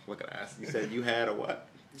no. Look at that. You said you had a what?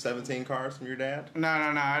 17 cars from your dad? No,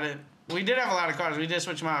 I didn't. We did have a lot of cars. We did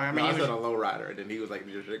switch them out. I I mean, mean, I he said was, a low rider, and then he was like,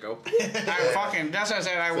 "Did your shit go?" that's what I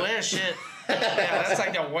said. I wish shit. Yeah, that's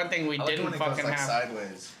like the one thing we I like didn't when it goes fucking like have.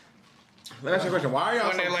 sideways. Let me ask you a question. Why are y'all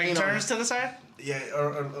When so it like keen on turns to the side, Yeah,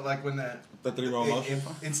 or like when that... the three-wheel motion?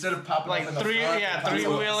 Instead of popping Like up in the three- front, yeah, it pops up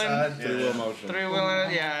three-wheeling. the side. Three-wheel Yeah. motion. three-wheeler,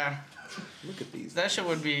 yeah. Look at these. That shit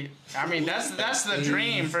would be. I mean, that's the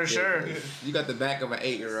dream for sure. You got the back of an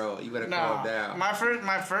 8-year-old. You better calm No, down. my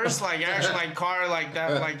first like actual like car like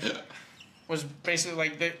that like was basically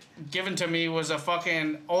like given to me was a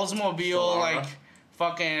fucking Oldsmobile Solara? like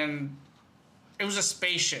fucking. It was a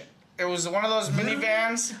spaceship. It was one of those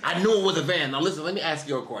minivans. I knew it was a van. Now listen, let me ask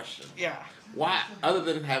you a question. Yeah. Why, other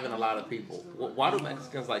than having a lot of people, why do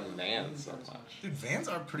Mexicans like vans so much? Dude, vans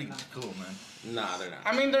are pretty cool, man. Nah, they're not.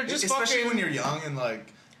 I mean, they're just Especially fucking. when you're young and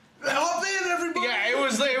like, hop in, everybody. Yeah, it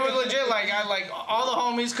was legit. Like I like all the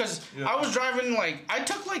homies because I was driving like I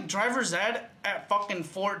took like driver's ed at fucking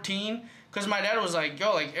 14 because my dad was like,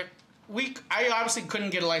 yo, like I obviously couldn't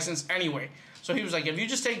get a license anyway, so he was like, if you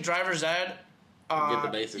just take driver's ed. Get the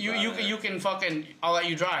basic You can fucking I'll let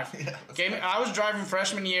you drive. Yeah, I was driving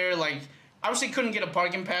freshman year, like obviously couldn't get a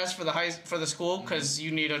parking pass for the school because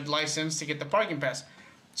you need a license to get the parking pass.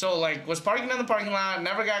 So like was parking in the parking lot,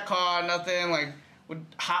 never got caught, nothing. Like would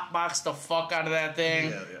hotbox the fuck out of that thing.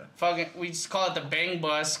 Yeah. Fucking we just call it the bang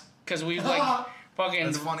bus because we like fucking.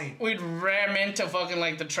 That's funny. We'd ram into fucking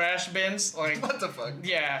like the trash bins, like What the fuck?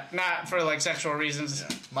 yeah, not for like sexual reasons.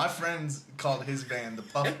 Yeah. My friends called his van the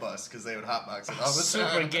Puff Bus because they would hotbox it all the Super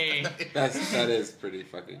time. gay. That is pretty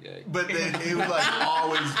fucking gay. But then it would like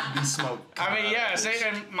always be smoke. I mean, yeah, same.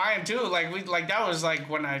 and mine too. Like that was like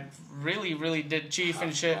when I really did chief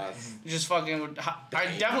and shit. Just fucking would.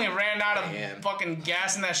 I definitely ran out of fucking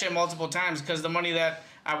gas in that shit multiple times because the money that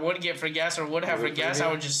I would get for gas or would have for gas, I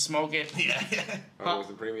would just smoke it. Yeah. Oh, was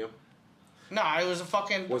it premium? No, it was a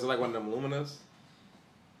fucking Was it like one of them Luminas?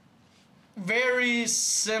 very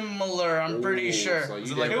similar. I'm pretty Ooh, sure. so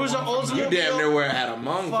you It was an You damn near Oldsmobile. where had a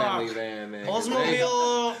Hmong Fuck. family van. Man, 'cause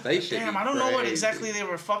Oldsmobile. They should Damn, be I don't know what crazy. exactly they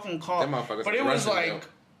were fucking called. Them motherfuckers But it was Russian, like, yo.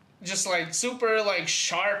 just like super like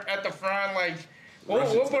sharp at the front. Like we'll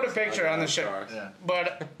Russians put a are picture on the shit. cars. Yeah.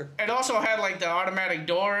 But it also had like the automatic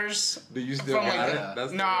doors. Do you still From, got like, it? the-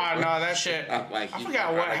 That's Nah, the- that shit. I'm like, I you forgot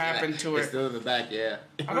can what probably get happened it. to It's it. still in the back, yeah.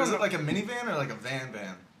 Was it like a minivan or like a van?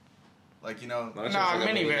 Like, you know, No, that Nah, shit's like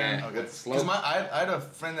a minivan. okay. With Because slope. I had a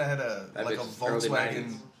friend that had a That like a bitch is early Volkswagen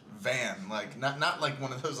 90s. van, like not like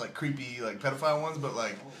one of those like creepy like pedophile ones, but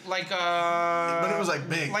like Like but it was like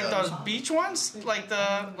big, like though. those beach ones, like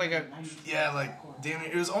the like a. yeah, like damn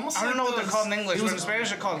it was almost. I don't like know what they're those- called in English, It but was, in Spanish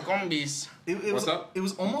they're called combis. it What's was up? It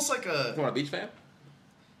was almost like You a. want a beach fan?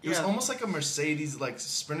 It was Yeah. almost like a Mercedes like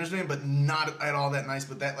Sprinter's van, but not at all that nice,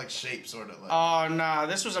 but that like shape sort of like. Oh nah,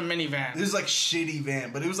 this was a minivan. It was like shitty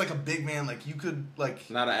van, but it was like a big van. Like you could like.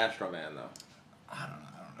 Not an Astro van, though. I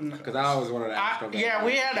don't know. Because I always wanted an Astro van. Yeah,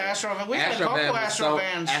 we had Astro. We had a couple Astro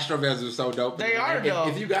vans. Astro vans were so dope. They are dope.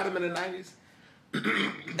 If you got them in the 90s,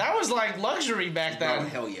 That was like luxury back bro, then.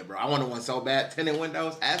 hell yeah, bro. I wanted one so bad. Tinted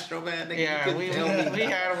windows, Astro van. Nigga, you Yeah, couldn't we tell me.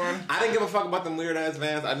 had one. I didn't give a fuck about them weird ass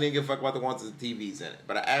vans. I didn't give a fuck about the ones with the TVs in it.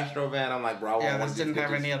 But an Astro van, I'm like, bro, I want Yeah, one this of these didn't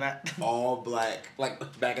have bitches any of that. all black,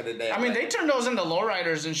 like back in the day. I mean, like, they turned those into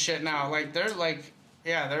lowriders and shit now. Like they're like,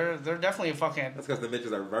 yeah, they're definitely a fucking. That's because the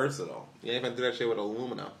bitches are versatile. You ain't gonna do that shit with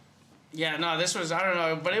aluminum. Yeah, no, this was I don't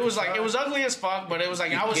know, but it was like it was ugly as fuck. But it was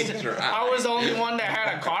like I was Get your I was the only one that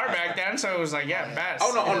had a car back then, so it was like yeah, best.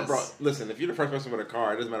 Oh no, Yes. bro. Listen, if you're the first person with a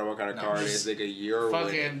car, it doesn't matter what kind of car it is. Nigga, you're with it.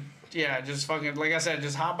 Fucking yeah, just fucking like I said,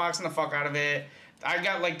 just hotboxing the fuck out of it. I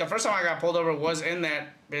got like the first time I got pulled over was in that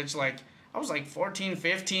bitch. Like I was like 14,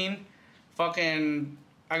 15. Fucking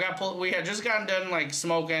I got pulled. We had just gotten done like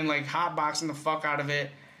smoking, like hotboxing the fuck out of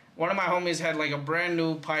it. One of my homies had like a brand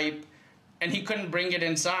new pipe. And he couldn't bring it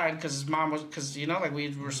inside because his mom was, because you know, like we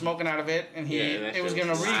were smoking out of it, and that it was shit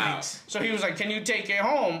gonna was read. loud. So he was like, "Can you take it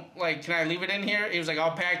home? Like, can I leave it in here?" He was like,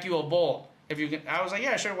 "I'll pack you a bowl if you can." I was like,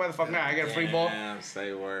 "Yeah, sure. Why the fuck not? I got a free bowl." Damn,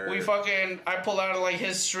 say word. I pulled out of like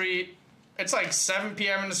his street. It's like 7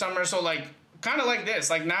 p.m. in the summer, so like kind of like this,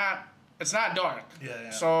 like it's not dark. Yeah.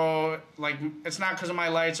 So like it's not because of my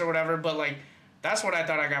lights or whatever, but like that's what I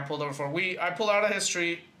thought I got pulled over for. I pulled out of his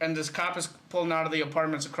street, and this cop is pulling out of the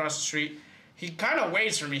apartments across the street. He kind of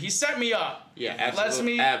waits for me. He set me up. Yeah,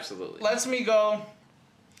 absolutely. Absolutely. Lets me go.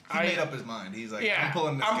 He made up his mind. He's like, Yeah, I'm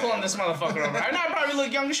pulling this guy over. motherfucker over. I know I probably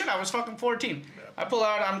look young as shit. I was fucking 14. I pull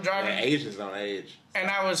out. I'm driving. Yeah, Asians don't age. And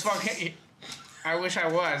I was fucking. I wish I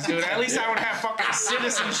was, dude. At least I would have fucking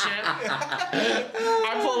citizenship.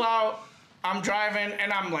 I pull out. I'm driving,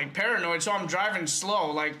 and I'm like paranoid, so I'm driving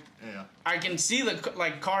slow. Like Yeah. I can see the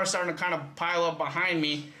like car starting to kind of pile up behind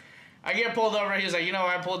me. I get pulled over. He's like, you know,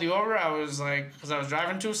 why I pulled you over. I was like, because I was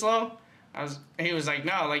driving too slow. He was like,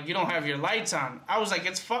 no, like you don't have your lights on. I was like,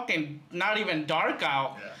 it's fucking not even dark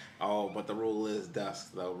out. Yeah. Oh, but the rule is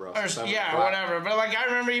dusk, though, bro. Or, 7 yeah, o'clock. whatever. But like, I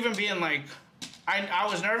remember even being like, I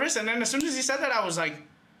was nervous, and then as soon as he said that, I was like,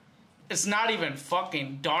 it's not even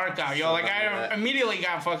fucking dark out, yo. Like I immediately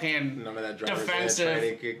got fucking None of that driver's ed defensive.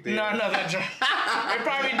 training kicked in. None of that. It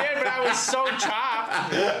probably did, but I was so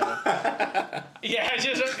chopped. Yeah,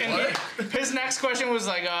 just and his next question was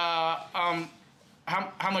like,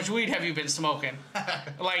 how much weed have you been smoking?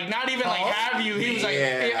 Like, not even like, have you? He was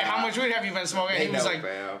like, how much weed have you been smoking? He was like,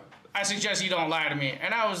 I suggest you don't lie to me.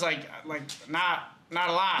 And I was like, not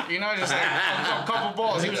a lot, you know, just like a couple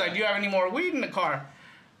bowls. He was like, do you have any more weed in the car?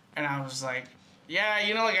 And I was like, yeah,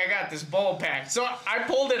 you know, like, I got this bowl packed. So I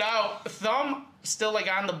pulled it out, thumb still like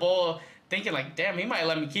on the bowl, thinking like, damn, he might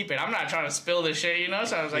let me keep it. I'm not trying to spill this shit, you know?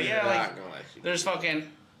 So I was like, yeah, like, there's fucking...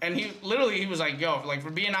 And he was like, yo, like, for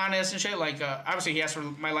being honest and shit, like, obviously he asked for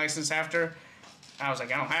my license after. I was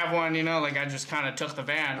like, I don't have one, you know, like, I just kind of took the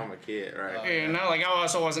van. I'm a kid, right? You know, like, I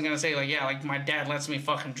also wasn't going to say, like, yeah, like, my dad lets me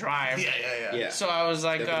fucking drive. Yeah. So I was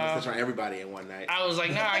like, that's right, everybody in one night. I was like,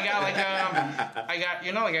 no, I got,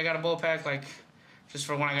 like, I got a bull pack, like, just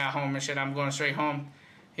for when I got home and shit, I'm going straight home.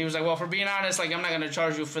 He was like, well, for being honest, like, I'm not going to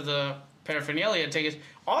charge you for the paraphernalia tickets.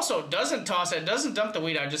 Also, doesn't toss it, doesn't dump the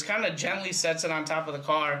weed out, just kind of gently sets it on top of the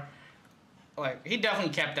car. Like, he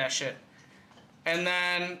definitely kept that shit. And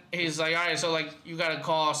then he's like, all right, so, like, you got to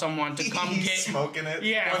call someone to come He's get... smoking it.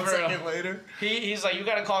 Yeah, 1 second later. He's like, you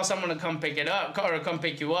got to call someone to come pick it up, or come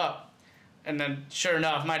pick you up. And then, sure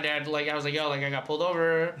enough, my dad, like, I was like, yo, like, I got pulled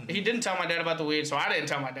over. He didn't tell my dad about the weed, so I didn't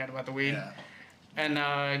tell my dad about the weed. Yeah.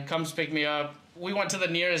 And comes pick me up. We went to the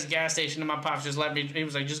nearest gas station, and my pops just let me... He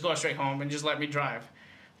was like, just go straight home and just let me drive.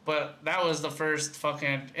 But that was the first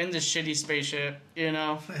fucking... In this shitty spaceship, you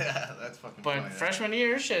know? Yeah, that's fucking But funny, freshman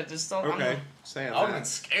year, shit, it's still... Okay, saying I would've been that.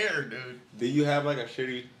 scared, dude. Do you have like a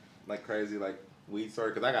shitty, like crazy, like weed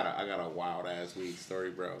story? Cause I got a wild ass weed story,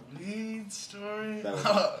 bro. Weed story?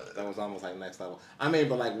 That was almost like next level. I mean,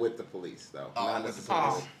 but like with the police though, not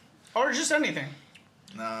necessarily. Or just anything.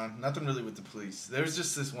 Nah, nothing really with the police. There was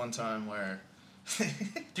just this one time where... Do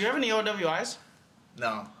you have any OWIs?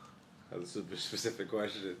 No. That's a super specific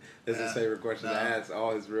question. This is his favorite question to ask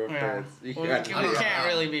all his real friends. You Well, we can't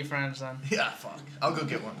really be friends then. Yeah, fuck. I'll go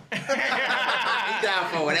get one. He's down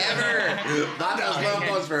for whatever. Vatos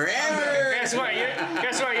locos forever. Guess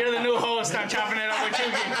what? You're the new host. I'm chopping it up with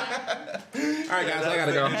you. All right, guys, I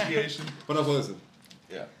gotta go. Initiation. What else? Listen.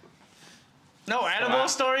 Yeah. No edible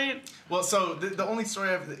story. Well, so the only story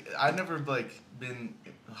I've never like been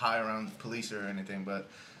high around police or anything, but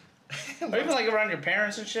Or even like around your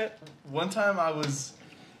parents and shit. one time I was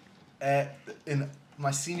in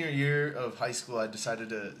my senior year of high school. I decided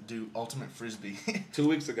to do ultimate frisbee. 2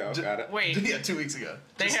 weeks ago, got it. Wait, Yeah, 2 weeks ago.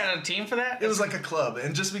 they had a team for that? It was like a club,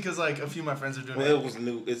 and just because like a few of my friends are doing Well, it. it was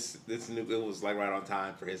new. It's new. It was like right on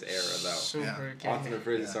time for his era, though. Super Yeah. Ultimate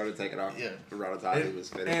Frisbee started taking off around the time he was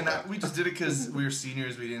finished. And we just did it because we were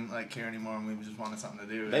seniors. We didn't like care anymore, and we just wanted something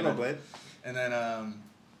to do. They don't play. And then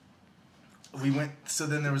we went. So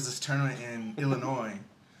then there was this tournament in Illinois.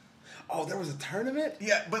 Oh, there was a tournament?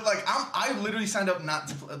 Yeah, but like I literally signed up not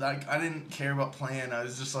to play. Like I didn't care about playing. I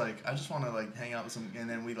was just like I just want to like hang out with some, and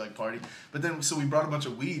then we like party. But then so we brought a bunch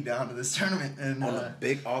of weed down to this tournament, and On a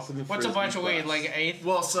big Ultimate What's a Frisbee bunch of weed? bus. Like an eighth?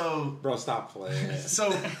 well, so Bro, stop playing. so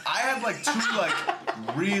I had like two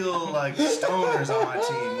like real like stoners on my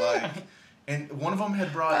team, like, and one of them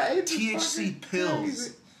had brought That is THC fucking pills.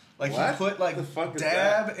 crazy. Like What? he put like The fuck is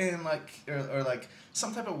dab and like or like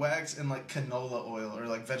some type of wax and like canola oil or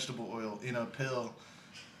like vegetable oil in a pill,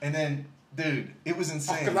 and then dude, it was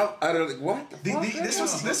insane. I don't, what the fuck?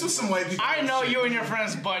 This was some way people. I know you and your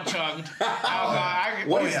friends butt chugged.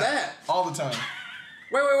 What Oh, is yeah. that? All the time.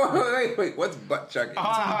 Wait. What's butt chugging? You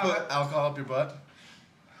put alcohol up your butt.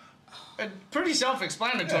 Pretty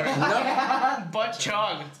self-explanatory. Butt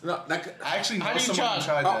chug. No, that could, I actually know How do you someone who chug?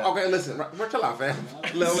 tried that. oh, okay, listen. We're chill out, fam.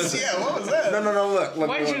 Listen. Yeah, what was that? No, look.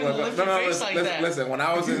 Why'd you lift your face like that? Listen, when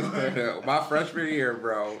I was in my freshman year,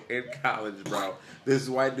 bro, in college, bro, this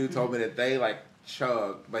white dude told me that they, like,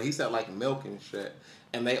 chugged, but he said, like, milk and shit.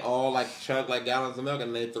 And they all, like, chugged, like, gallons of milk,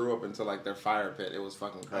 and they threw up into, like, their fire pit. It was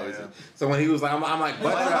fucking crazy. Oh, yeah. So when he was like, I'm like,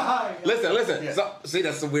 but listen. Yeah. So, see,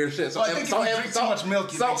 that's some weird shit. So, Well, I think if you drink too much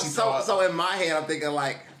milk, it makes you throw up. so in my head, I'm thinking,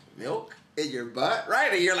 like, milk in your butt,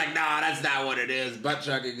 right? And you're like, nah, that's not what it is. Butt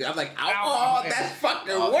chugging. I'm like, alcohol? That's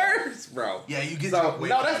fucking worse, bro. Yeah, you get So, drunk way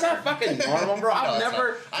no, that's faster. not fucking normal, bro. No, I've it's never.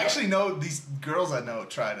 not. I actually know these girls I know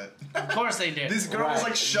tried it. Of course they did. This girl was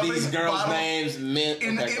like shoving These girls' bottles names meant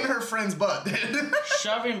in her friend's butt.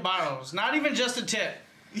 Shoving bottles. Not even just a tip.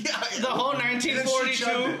 Yeah, The whole And then she 1942.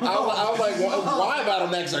 chugged it. I was like, why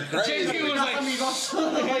bottlenecks are crazy? JP was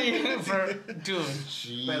like, dude.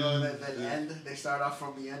 Pero the end, they start off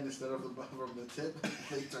from the end instead of from the tip.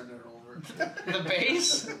 They turn it over. The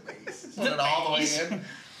base? The base. Put it all the way base. in.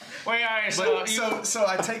 Wait, alright, So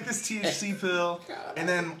I take this THC pill, and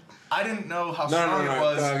then I didn't know how No, strong it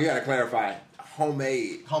was. you gotta clarify.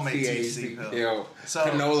 Homemade THC pill. Yo, So-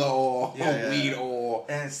 canola oil, Yeah. weed oil,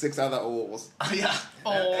 And- and 6 other oils. Yeah.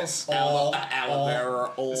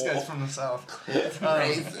 Alabama. This guy's from the South.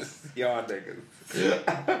 Racist. Y'all niggas.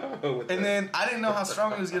 And then I didn't know how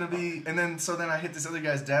strong it was gonna be, and then I hit this other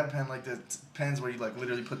guy's dab pen, like the pens where you like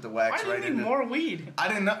literally put the wax Why do right you need in. more weed? I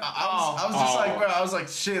didn't know. I was just like, bro. I was like,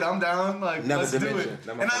 shit, I'm down. Like, Another let's do dimension. it.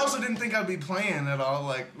 And I also didn't think I'd be playing at all.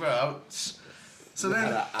 Like, bro. So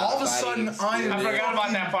then all of a sudden I forgot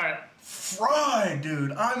about that part. Fried,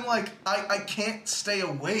 dude. I'm like, I can't stay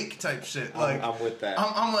awake type shit. Like, I'm with that.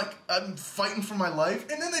 I'm fighting for my life,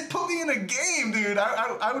 and then they put me in a game, dude.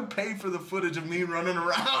 I would pay for the footage of me running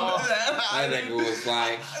around. That nigga was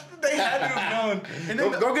like, they had to have known. And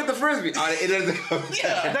then go get the frisbee. It doesn't go.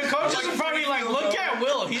 Yeah. The coaches are probably like, look at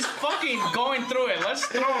Will. He's fucking going through it. Let's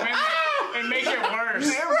throw him in there and make it worse.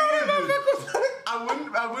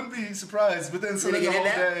 I wouldn't be surprised. But then so then the whole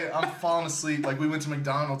day I'm falling asleep. Like we went to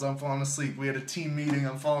McDonald's, I'm falling asleep. We had a team meeting,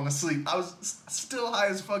 I'm falling asleep. I was still high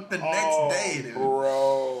as fuck the next day, dude.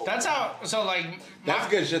 Bro. That's how. So like, That's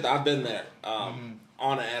good shit. I've been there.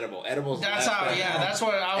 On an edible. Edibles. That's how. Yeah, that's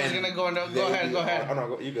what I was gonna go into. Go ahead. Oh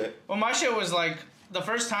no, you good. Well, my shit was like the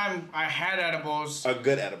first time I had edibles. A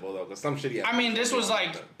good edible though, because some shitty. I mean, this was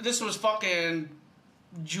fucking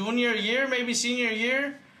junior year, maybe senior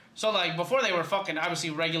year. So like before they were fucking obviously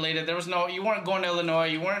regulated. There was no. You weren't going to Illinois.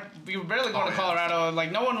 You were barely going to Colorado.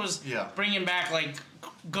 Like no one was bringing back like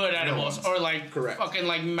good edibles or like fucking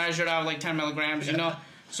like measured out like 10 milligrams. You know.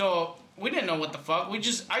 So we didn't know what the fuck. I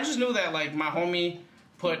just knew that like my homie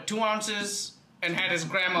put 2 ounces and had his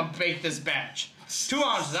grandma bake this batch. 2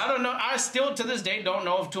 ounces. I don't know. I still to this day don't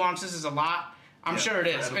know if 2 ounces is a lot. I'm sure it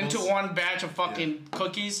is. Into one batch of fucking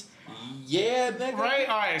cookies. Yeah, nigga. Right?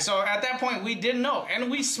 Alright, so at that point we didn't know. And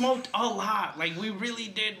we smoked a lot. Like we really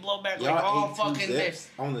did blow back like all fucking day.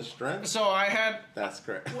 On the strength? So I had That's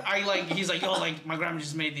correct. he's like, yo, like my grandma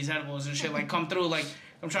just made these edibles and shit, like come through, like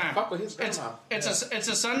I'm trying. Fuck with his grandma. It's a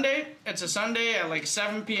Sunday. It's a Sunday at like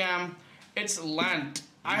 7 p.m. It's Lent.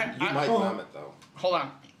 You might vomit though. Hold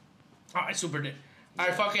on. Oh, I super did.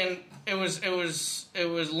 It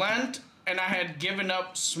was Lent, and I had given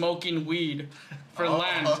up smoking weed for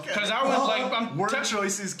Lent because I was like, word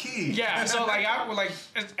choice is key. Yeah, so like I was like,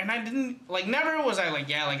 and I didn't like never was I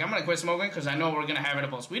like I'm gonna quit smoking because I know we're gonna have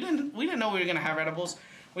edibles. We didn't know we were gonna have edibles.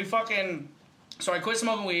 So I quit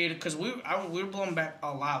smoking weed because we were blowing back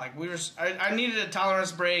a lot. Like I needed a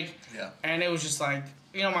tolerance break. Yeah. And it was just like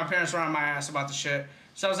my parents were on my ass about the shit.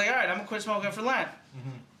 So I was like, all right, I'm gonna quit smoking for Lent. Mm-hmm.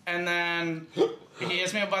 And then he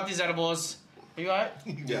asked me about these edibles. Are you alright?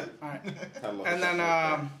 Yeah. All right. And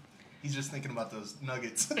then he's just thinking about those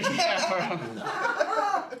nuggets.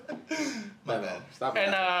 Yeah. My bad. Stop it.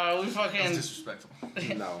 And we fucking. That's disrespectful.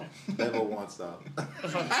 No, never once though.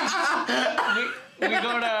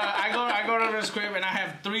 I go to this crib and I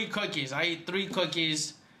have 3 cookies. I eat 3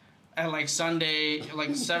 cookies at like Sunday,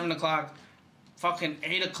 like 7 o'clock. Fucking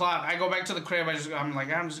 8 o'clock. I go back to the crib. I'm just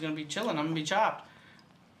gonna be chilling. I'm gonna be chopped,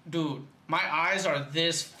 dude. My eyes are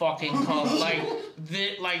this fucking color, like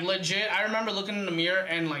legit. I remember looking in the mirror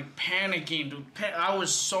and like panicking, dude. I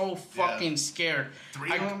was so fucking scared.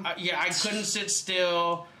 I couldn't sit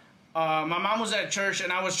still. My mom was at church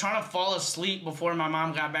and I was trying to fall asleep before my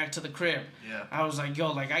mom got back to the crib. Yeah. I was like,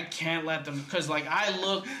 yo, like I can't let them, because like I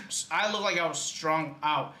look like I was strung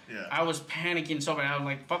out. Yeah. I was panicking so bad. I was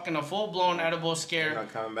like fucking a full blown edible scare. You're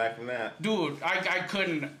not coming back from that, dude. I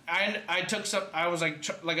couldn't. I took some. I was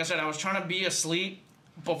like I said, I was trying to be asleep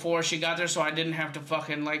before she got there, so I didn't have to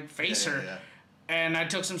fucking like face her. Yeah. And I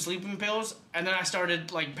took some sleeping pills, and then I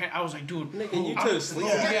started like I was like, dude, nigga, you took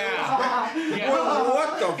sleeping pills? Yeah.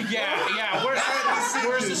 What the? Yeah.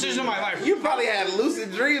 Worst decision of my life. You probably had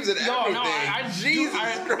lucid dreams and everything. No, I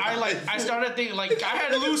started thinking like I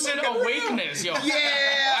had lucid awakeness, yo.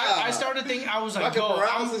 Yeah. I started thinking I was like, dude,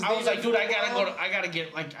 I gotta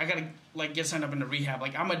get signed up into rehab.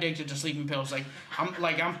 Like I'm addicted to sleeping pills. Like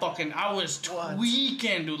I was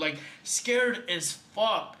tweaking, dude. Like scared as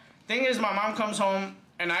fuck. Thing is, my mom comes home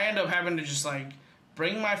and I end up having to just like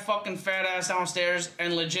bring my fucking fat ass downstairs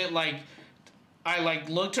and legit like I like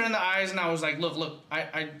looked her in the eyes and I was like, look,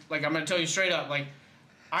 I like I'm gonna tell you straight up, like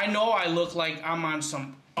I know I look like I'm on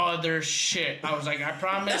some other shit. I was like, I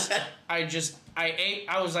promise. I ate.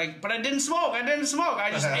 I was like, but I didn't smoke. I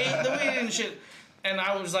just ate the weed and shit. And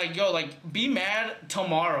I was like, yo, like be mad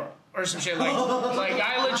tomorrow. Or some shit like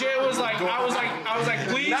I legit was like I was like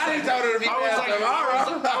please. Now they told her to be mad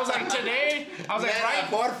tomorrow. I was like today. I was like right.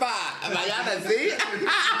 45. Am I gonna see?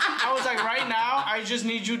 I was like right now. I just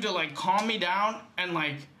need you to like calm me down and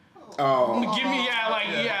like Oh. Give me,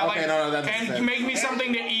 Okay, no, that makes and sense. make me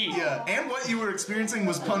something to eat. Yeah, and what you were experiencing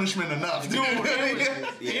was punishment enough, dude.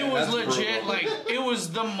 It was that's legit, brutal. like, it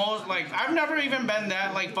was the most, like, I've never even been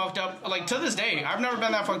that, like, fucked up, like, to this day, I've never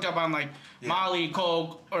been that fucked up on, like, Molly,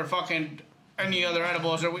 Coke, or fucking any other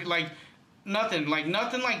edibles, or, like, nothing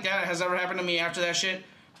like that has ever happened to me after that shit,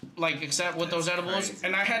 like, except with those edibles, crazy.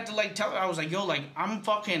 and I had to, like, I was like, yo, like, I'm,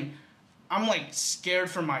 like, scared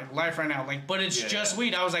for my life right now, like, but it's just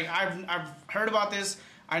weed. I was like, I've heard about this,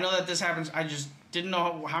 I know that this happens, I just didn't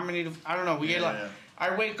know how many, I don't know, we ate, like,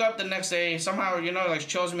 I wake up the next day, somehow, you know, like,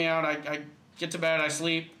 chills me out, I get to bed, I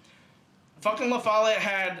sleep. Fucking La Follette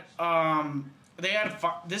had, they had,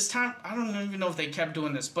 this time, I don't even know if they kept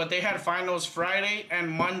doing this, but they had finals Friday and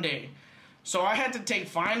Monday. So I had to take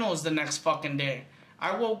finals the next fucking day.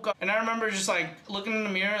 I woke up, and I remember just, like, looking in the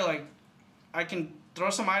mirror, like, I can throw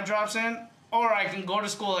some eye drops in, or I can go to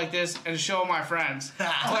school like this and show my friends.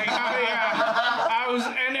 Like, I was,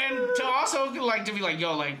 and to also, like, to be like,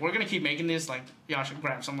 yo, like, we're gonna keep making this, like, y'all should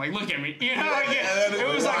grab some, like, look at me. You know, like, it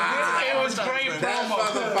was like, it was great That promo.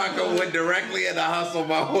 motherfucker went directly into hustle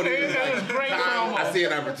mode. He was It was like, great promo. I see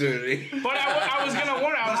an opportunity. But I was gonna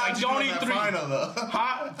warn, I was like, don't eat 3. Final, though.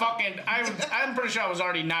 I'm pretty sure I was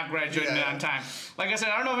already not graduating on time. Like I said,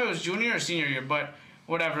 I don't know if it was junior or senior year, but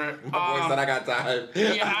whatever. My boy said I got time.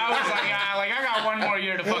 Yeah, I was like, I got one more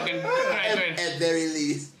year to fucking graduate. At very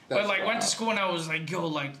least. But like, went to school and I was like, yo,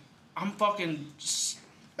 like, I'm zooted,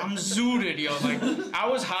 yo. Like, I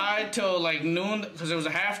was high till like noon because it was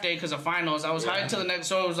a half day because of finals. I was high till the next,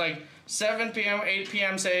 so it was like 7 p.m., 8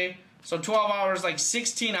 p.m. say, so 12 hours, like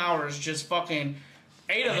 16 hours, just fucking.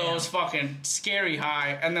 8 of those fucking scary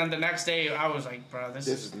high, and then the next day I was like, bro, this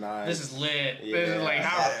is nice. This is lit. Yeah. This is like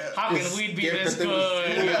how can weed be this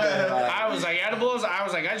good? I was like, edibles. I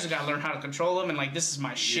was like, I just gotta learn how to control them, and like this is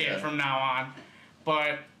my shit from now on.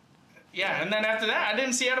 But yeah, and then after that, I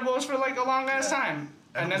didn't see edibles for like a long ass time,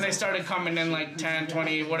 and then they started coming in like 10,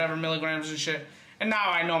 20, whatever milligrams and shit. And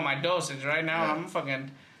now I know my dosage. Right now I'm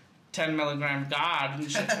fucking 10 milligram God and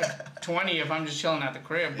shit, 20 if I'm just chilling at the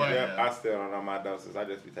crib. But I still don't know my doses. I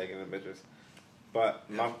just be taking the bitches. But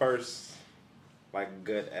my first like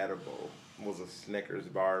good edible was a Snickers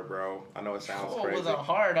bar, bro. I know it sounds crazy. With a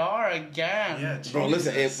hard R again. Yeah, Bro,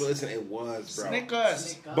 listen, it was, bro.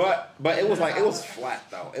 Snickers. But it was like, it was flat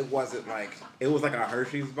though. It wasn't like, it was like a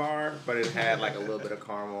Hershey's bar, but it had like a little bit of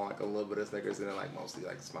caramel, like a little bit of Snickers, and then like mostly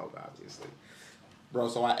like smoke, obviously. Bro,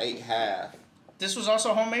 so I ate half. This was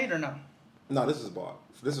also homemade or no? No, this is bought.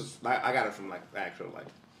 This is, I got it from like the actual like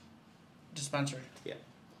Dispensary. Yeah.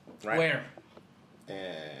 Right? Where?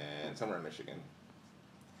 And somewhere in Michigan.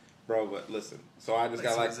 Bro, but listen. So I just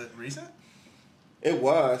got like... Was it recent? It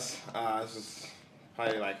was. This was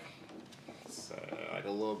probably like a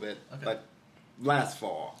little bit... Okay. Like last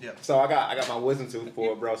fall. Yeah. So I got my wisdom tooth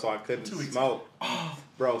for it, bro, so I couldn't 2 weeks smoke.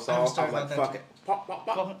 Bro, so I was like, fuck it. Pop, pop,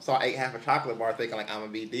 pop. So I ate half a chocolate bar thinking like I'm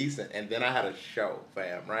gonna be decent, and then I had a show,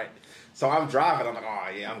 fam, right? So I'm driving, I'm like, oh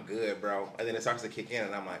yeah, I'm good, bro. And then it starts to kick in,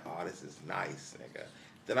 and I'm like, oh, this is nice, nigga.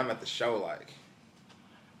 Then I'm at the show, like,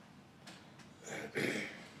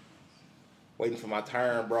 waiting for my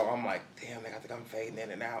turn, bro. I'm like, damn, nigga, I think I'm fading in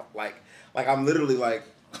and out. Like I'm literally like...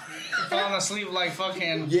 Falling asleep like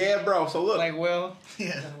fucking... Yeah, bro, so look. Like Will.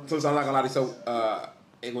 Yeah. So I'm not gonna lie to you, so,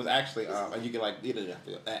 it was actually, and you can like get it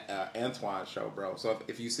at Antoine's show, bro. So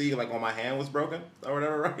if you see like when my hand was broken or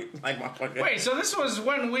whatever, right? Like my fucking... Wait, so this was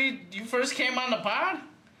when you first came on the pod?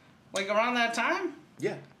 Like around that time?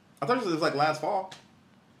 Yeah. I thought it was like last fall.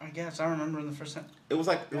 I guess I remember the first time. It was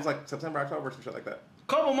like September, October, some shit like that. A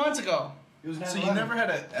couple months ago. It was So you never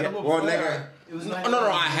had an edible Well, before? nigga. It was No,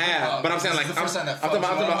 I have. But I'm saying like, This is the first time that I'm talking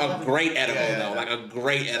fucked you about up? a great edible Yeah. though. Like a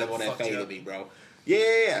great edible that Fucked you faded up. me, bro.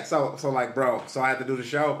 Yeah. So like, bro, so I had to do the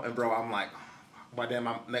show, and bro, I'm like, by then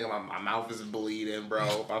my mouth is bleeding,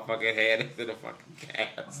 bro. My fucking head is in the fucking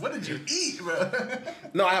cast. What did you eat, bro?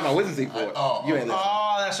 No, I had my wisdom teeth for it. You ain't listening.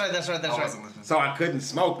 Oh, that's right. I wasn't listening. So I couldn't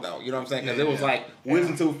smoke though, you know what I'm saying? Because it was like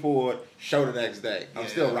wisdom tooth for it, show the next day. I'm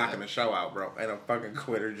still rocking the show out, bro. And I'm fucking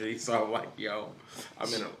quitter, G. So I'm like, yo, I'm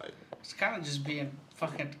in it like. It's kind of just being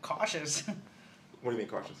fucking cautious. What do you mean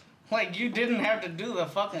cautious? Like, you didn't have to do the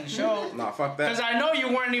fucking show. Nah, fuck that. Because I know you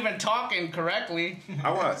weren't even talking correctly.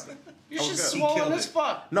 I was. You I was should good. swollen killed as it.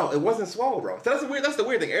 fuck. No, it wasn't swole, bro. That's the weird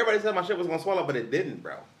thing. Everybody said my shit was gonna swallow, but it didn't,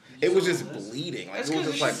 bro. It was just bleeding. Like That's it was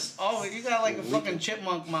because just like you got like a leaking. fucking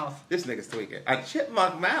chipmunk mouth. This nigga's tweaking. A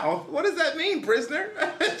chipmunk mouth? What does that mean, prisoner?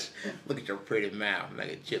 Look at your pretty mouth,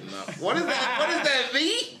 nigga, chipmunk. What does that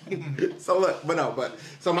mean?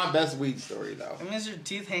 So my best weed story though. It means your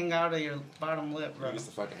teeth hang out of your bottom lip, bro. You used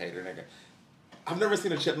to fucking hater, nigga. I've never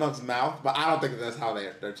seen a chipmunk's mouth, but I don't think that's how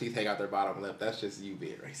their teeth hang out their bottom lip. That's just you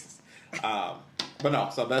being racist. But no,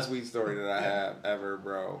 so best weed story that I have ever,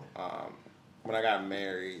 bro. When I got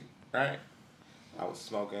married, right? I was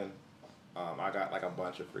smoking. I got like a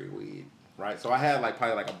bunch of free weed, right? So I had like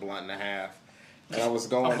probably like a blunt and a half. And I was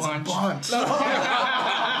going... A bunch. No.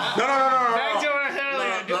 Back to what I said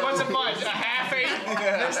earlier. What's a bunch? A half eight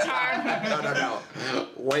this time? No.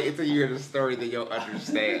 Wait until you hear the story, then you'll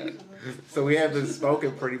understand. So we had been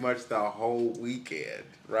smoking pretty much the whole weekend,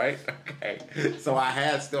 right? Okay. So I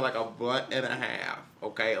had still like a blunt and a half,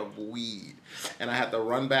 okay, of weed. And I had to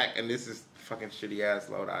run back, and this is fucking shitty ass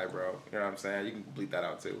Lodi, bro. You know what I'm saying? You can bleep that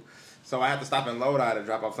out too. So I had to stop in Lodi to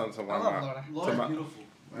drop off something to one of my... Lodi's beautiful.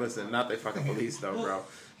 Listen, not the fucking police though, bro.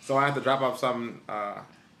 So I had to drop off something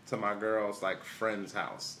to my girl's like friend's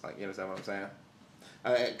house. Like, you understand what I'm saying?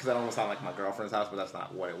 Because I don't want to sound like my girlfriend's house, but that's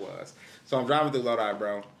not what it was. So I'm driving through Lodi,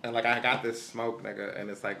 bro, and like I got this smoke, nigga, and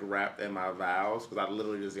it's like wrapped in my vows because I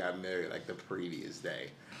literally just got married like the previous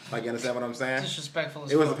day. Like, you understand what I'm saying? Disrespectful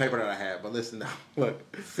as It was a fuck. paper that I had, but listen now, look.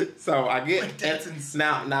 So I get Like, that's insane.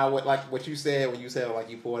 now what you said when you said like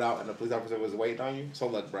you pulled out and the police officer was waiting on you. So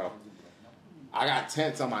look, bro, I got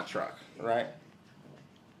tents on my truck, right?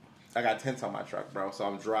 I got tents on my truck, bro. So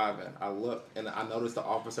I'm driving. I look and I noticed the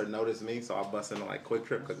officer noticed me, so I bust into like Quick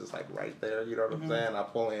Trip because it's like right there. You know what I'm saying? I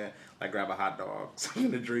pull in, like grab a hot dog,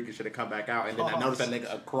 something to drink, and shit, and come back out. And then I noticed that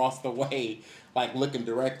nigga across the way, like looking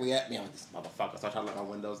directly at me. I'm like, this motherfucker. So I try to let my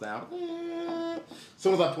windows down. As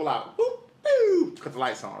soon as I pull out, whoop, boop, cut the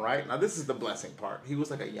lights on. Right now, this is the blessing part. He was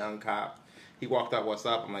like a young cop. He walked up, "What's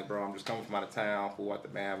up?" I'm like, "Bro, I'm just coming from out of town. For what the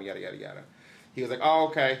bam, yada yada yada." He was like, "Oh,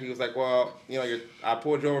 okay." He was like, "Well, you know, I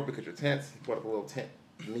pulled you over because your tents." He put up a little tent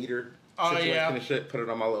meter situation and shit. Put it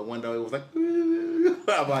on my little window. It was like, ooh.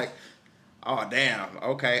 I'm like, "Oh, damn.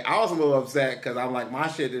 Okay." I was a little upset because I'm like, my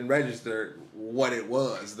shit didn't register what it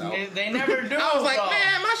was though. They never do. I was like, though.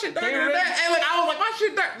 "Man, my shit darker than that." And like, I was like, "My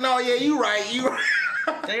shit dark." No, yeah, you right. You right.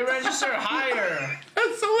 They register higher.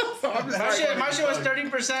 so I'm just My shit was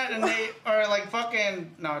 30%, and they are like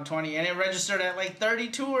fucking 20, and it registered at like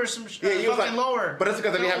 32 or some shit. Yeah, you was fucking like, lower. But it's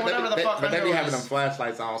because they be having, whatever the fuck. but they be under having was. them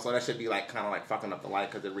flashlights on, so that should be like kind of like fucking up the light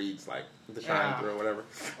because it reads like the shine through or whatever.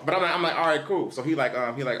 But I'm like, all right, cool. So he like,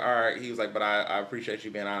 all right. He was like, but I appreciate you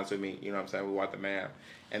being honest with me. You know what I'm saying? We want the man.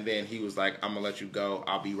 And then he was like, I'm gonna let you go.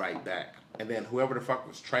 I'll be right back. And then whoever the fuck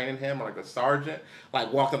was training him, or like the sergeant,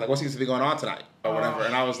 like walked up like, what seems to be going on tonight or whatever.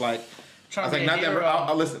 And I was like. Nothing,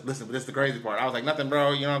 bro. Listen, but this is the crazy part. I was like, nothing,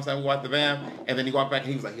 bro. You know what I'm saying? We walked the van, and then he walked back, and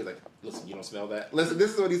he was like, listen, you don't smell that? Listen,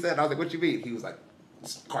 this is what he said. I was like, what you mean? He was like,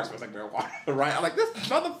 this car smells like marijuana, right? I'm like, this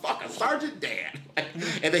motherfucker, Sergeant Dan.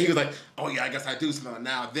 And then he was like, oh yeah, I guess I do smell it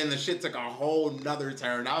now. Then the shit took a whole nother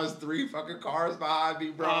turn. I was 3 fucking cars behind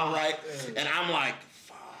me, bro, right? And I'm like,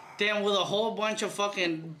 damn, with a whole bunch of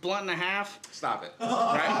fucking blunt and a half. stop it,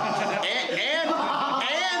 right?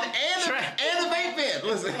 and the vape pen.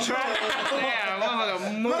 Listen,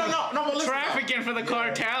 no, but listen. Trafficking for the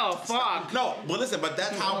cartel. Fuck. No, but listen, but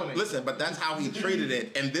that's how he treated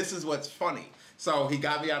it, and this is what's funny. So he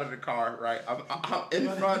got me out of the car, right? I'm in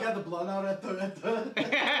front. You got the blunt out at the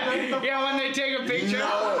Yeah, when they take a picture,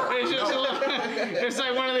 it's just a little, it's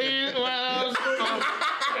like one of those.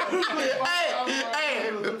 Hey,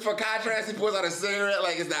 for contrast, he pulls out a cigarette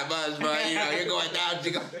like it's not much, but you know, you're going down.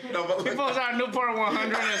 No, but He pulls out a Newport 100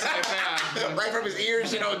 and it's like that. right from his ears,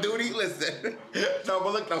 shit on duty. Listen, no,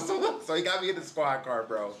 but look, so he got me in the squad car,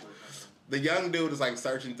 bro. The young dude is like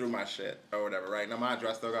searching through my shit or whatever, right? Now my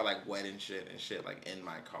dress still got like wet and shit like in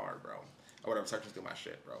my car, bro. Or whatever, searching through my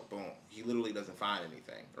shit, bro. Boom. He literally doesn't find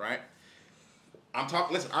anything, right?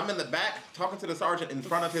 Listen, I'm in the back talking to the sergeant in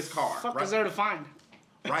front of his car. Fuck right? is there to find?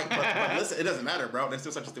 Right, but listen, it doesn't matter, bro. They're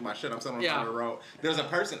still searching through my shit. I'm still on the side of the road. There's a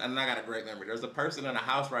person, and I got a great memory. There's a person in a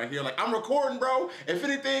house right here, like, I'm recording, bro. If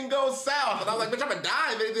anything goes south, and I was like, bitch, I'm gonna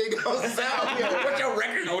die if anything goes south. What's your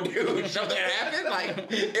record gonna do? Something happen?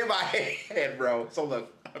 Like, in my head, bro. So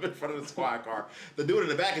look, I'm in front of the squad car. The dude in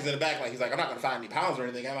the back is in the back, like, he's like, I'm not gonna find any pounds or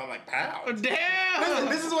anything. And I'm like, pounds? Damn! Listen,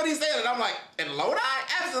 this is what he said, and I'm like, in Lodi?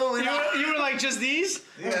 Absolutely not. You were like, just these?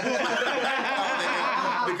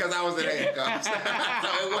 Because I was in handcuffs. So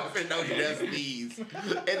it wasn't no just these.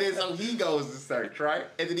 And then so he goes to search, right?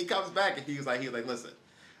 And then he comes back and he was like, listen.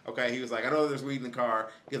 Okay, he was like, I know there's weed in the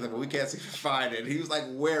car. He was like, but we can't seem to find it. And he was like,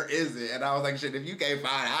 where is it? And I was like, shit, if you can't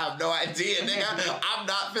find it, I have no idea, nigga. I'm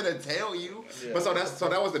not finna tell you. Yeah. But so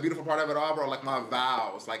that was the beautiful part of it all, bro. Like my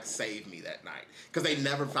vows, like saved me that night. Cause they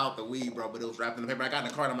never found the weed, bro, but it was wrapped in the paper. I got in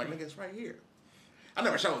the car and I'm like, nigga, it's right here. I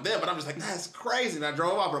never showed them, but I'm just like, that's crazy. And I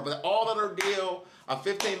drove off, bro. But all other deal, a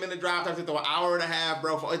 15-minute drive turns into an hour and a half,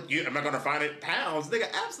 bro. Am I gonna find it pounds, nigga?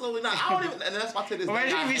 Absolutely not. I don't even. And that's why to this day,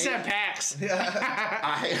 imagine if you said packs.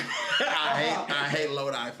 I hate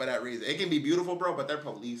Lodi for that reason. It can be beautiful, bro, but their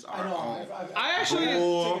police are I actually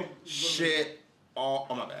bullshit. Oh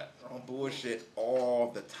my bad. Bullshit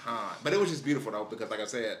all the time. But it was just beautiful though, because like I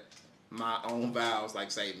said, my own vows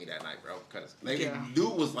like saved me that night, bro. Because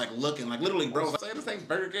dude was like looking, like literally, bro. Was like, this ain't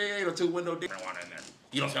Burger King or 2-window marijuana in there.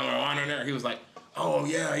 You don't smell marijuana in there? He was like, oh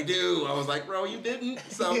yeah, I do. I was like, bro, you didn't.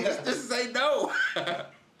 So just say no.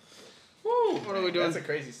 Woo. What are we doing? That's a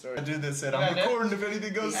crazy story. A dude that said, I'm recording if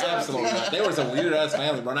anything goes south. Absolutely not. They were some weird ass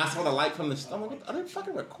family, bro. And I saw the light from the. I'm like, are they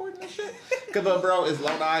fucking recording this shit? Because, bro, it's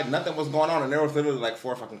low-eyed. Nothing was going on. And there was literally like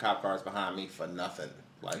 4 fucking cop cars behind me for nothing.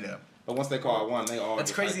 Like, but once they called one, they all.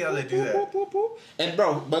 That's crazy like, how they do that. Boop, boop, boop. And,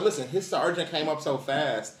 bro, but listen, his sergeant came up so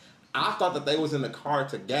fast. I thought that they was in the car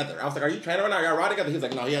together. I was like, are you training right now? Y'all ride together? He's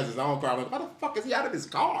like, no, he has his own car. I'm like, why the fuck is he out of his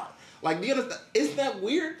car? Like, do you understand? Isn't that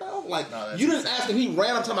weird, though? Like, no, you just asked him, he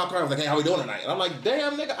ran up to my car and was like, hey, how we doing tonight? And I'm like,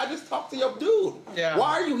 damn, nigga, I just talked to your dude. Yeah.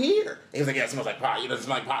 Why are you here? And he was like, yeah, it smells like pot. You know, it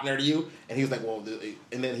smells like pot in there to you? And he was like, well,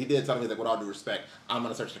 and then he did tell me, like, with all due respect, I'm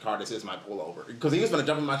going to search the car. This is my pullover. Because he was going to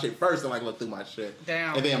jump in my shit first and, like, look through my shit.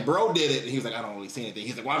 Damn. And then bro did it, and he was like, I don't really see anything.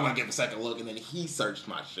 He's like, well, I'm going to give a second look. And then he searched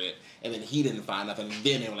my shit. And then he didn't find nothing. And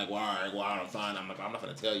then they were like, well, all right, well, I don't find it. I'm like, I'm not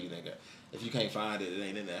going to tell you, nigga. If you can't find it, it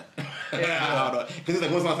ain't in there. Yeah. I don't know. Because he's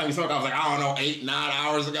like, when's the last time you smoked? I was like, I don't know, 8, 9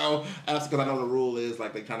 hours ago. That's because I know the rule is,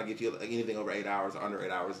 like, they trying to get you, like, anything over 8 hours or under 8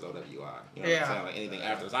 hours is OWI. You know what I'm saying? Like, anything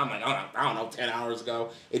after. So I'm like, I don't know, 10 hours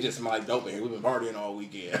ago. It just smelled like dope in here. We've been partying all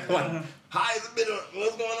weekend. Like, hi, it's a bit of,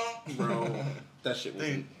 what's going on? Bro, that shit was...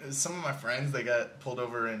 Dude, some of my friends, they got pulled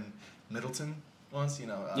over in Middleton once, you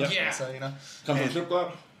know. So, you know. Come from the strip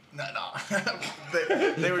club? No.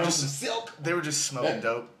 they were just silk. They were just smoking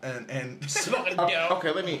dope and smoking dope.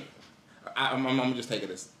 Okay, let me. I'm gonna just take it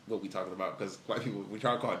as what we talking about because white people we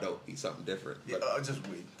try to call it dope. Be something different. Yeah, just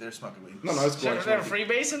weed. They're smoking weed. No, it's cool. Is that a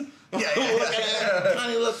freebasing? Yeah.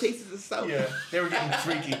 Tiny little pieces of soap. Yeah, they were getting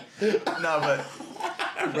freaky. No,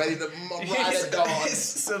 but ready to ride a dog.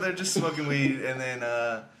 So they're just smoking weed, and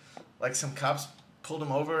then like some cops pulled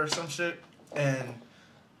them over or some shit, and.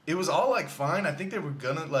 It was all, like, fine. I think they were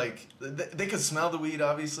gonna, like... They could smell the weed,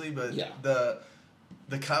 obviously, but the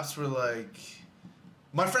cops were, like...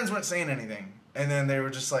 My friends weren't saying anything. And then they were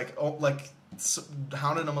just, like,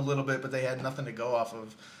 hounding them a little bit, but they had nothing to go off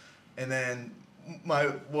of. And then my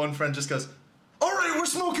one friend just goes, all right, we're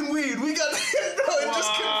smoking weed. We got... Bro,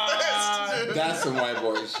 just confessed, dude. That's some white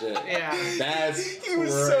boy shit. Yeah. He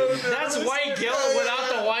was so nervous. That's white guilt without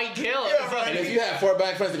the white guilt. Yeah, and if you have 4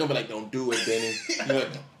 black friends, they're gonna be like, don't do it, Benny. You're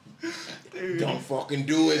like, don't fucking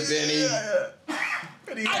do it, Benny.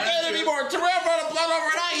 I can't anymore. Terrell brought a blunt over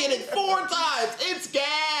and I hit it 4 times. It's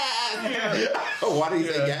gas. Oh, why did he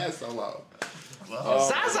say gas so low?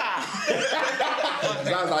 Zaza!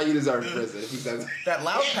 Zaza, you deserve prison. If he says that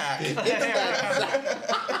loud pack.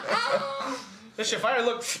 This shit fire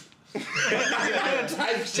look.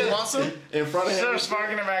 Shit awesome. In front of him. Start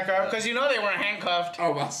sparking it back up because you know they weren't handcuffed.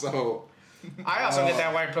 Oh my soul. I also get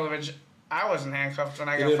that white privilege. I wasn't handcuffed when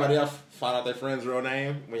I got. Did anybody else find out their friend's real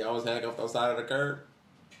name when y'all was handcuffed on the side of the curb?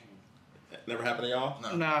 Never happened to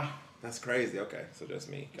y'all? No. That's crazy. Okay, so just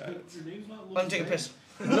me. Got it. Let me take a piss.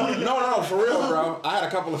 No, for real, bro. I had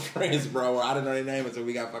a couple of friends, bro, where I didn't know their name until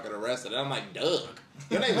we got fucking arrested. And I'm like, Doug.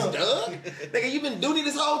 Your name is Doug? Nigga, you been Dooney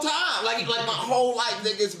this whole time. Like my whole life,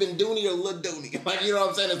 nigga, it's been Dooney or Lil Dooney. Like, you know what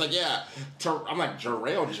I'm saying? It's like, yeah. I'm like,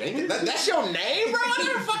 Jarrell Jenkins? That's your name, bro? I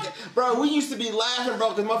never fucking... Bro, we used to be laughing,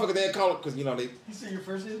 bro, because motherfuckers, they'd call it, because, you know, they... You said your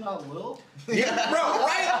first name's not Lil? Yeah, bro,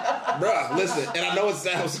 right? Bro, listen, and I know it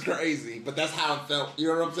sounds crazy, but that's how it felt. You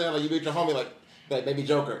know what I'm saying? Like, you meet your homie, like baby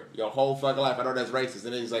Joker, your whole fucking life. I know that's racist.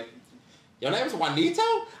 And then he's like, your name is Juanito?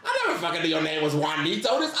 I never fucking knew your name was Juanito.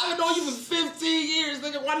 I've been knowing you for 15 years,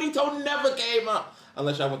 nigga. Juanito never came up.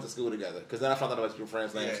 Unless y'all went to school together. Because then I found out about your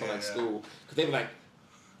friend's name from school. Because they were like,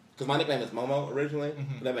 because my nickname is Momo originally.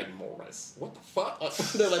 And they're like, Morris. What the fuck?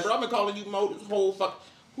 They're like, bro, I've been calling you Mo this whole fuck.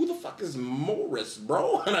 Who the fuck is Morris,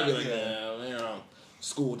 bro? And I'd be like, yeah, you know.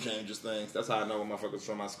 School changes things. That's how I know when motherfuckers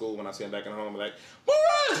from my school, when I see them back at home, like,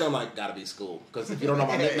 Morris! I'm like, gotta be school. Because if you don't know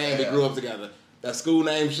my nickname, we grew up together. That school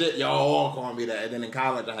name shit, y'all all call me that. And then in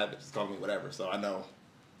college, I had to just call me whatever. So I know,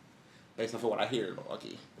 based off of what I hear,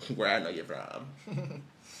 Milwaukee, where I know you're from.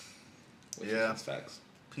 Yeah. It's facts.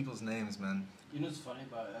 People's names, man. You know what's funny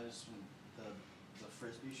about the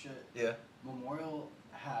Frisbee shit? Yeah. Memorial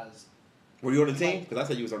has Were you on the team? Because I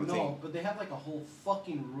said you was on the team. No, but they have like a whole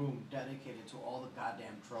fucking room dedicated to all the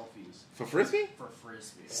goddamn trophies. For Frisbee? For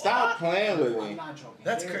Frisbee. Stop playing with I'm me. not joking.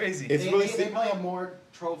 That's crazy. It's They, really they probably have more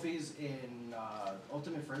trophies in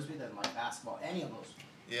Ultimate Frisbee than like basketball. Any of those.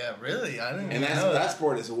 Yeah, really? I didn't And even know that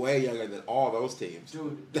sport is way younger than all those teams.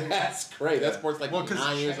 Dude. That's crazy. That sport's like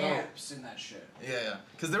 9 years old. Champs in that shit. Yeah.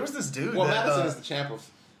 Because there was this dude Well, that... Madison is the champ of,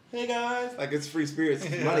 hey guys, like it's free spirits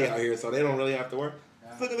money out here, so they don't really have to work.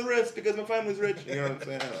 Yeah. Look at the risk because my family's rich. You know what I'm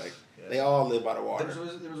saying? Like they all live by the water. There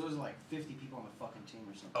was always like 50 people on the fucking team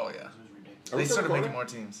or something. Oh, yeah. It was ridiculous. Are we They still started recording? making more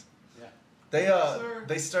teams. Yeah.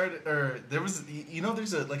 They started, or there was,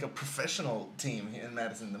 there's a professional team in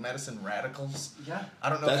Madison, the Madison Radicals. Yeah. I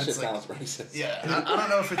don't know That if shit it's like, sounds racist. yeah, I don't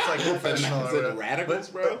know if it's like professional or Madison whatever. Radicals,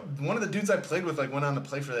 But bro? one of the dudes I played with like went on to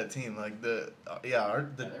play for that team. Like the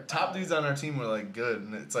they're top fine. dudes on our team were like good,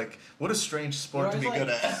 and it's like what a strange sport to be You're good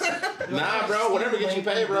always at. Nah, bro, whatever gets you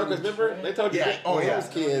paid, bro. Because remember, they told you Yeah. Oh, when we yeah. was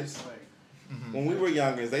kids, Like, when we were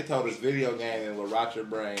youngers, they told us video gaming would rot your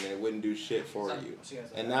brain and it wouldn't do shit for you. See you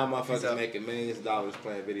guys And later. now Peace motherfuckers out. making millions of dollars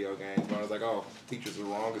playing video games. Bro, I was like, oh, teachers are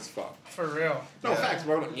wrong as fuck. For real. No Yeah. facts,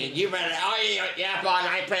 bro. You better, you're up all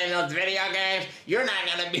night playing those video games. You're not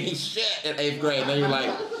gonna be shit in 8th grade. And then you're like,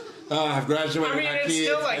 oh, I've graduated. I mean, my it's kids.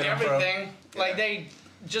 still like Yeah, bro. everything. Like they,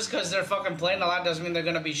 just because they're fucking playing a lot doesn't mean they're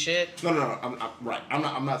gonna be shit. No. I'm right.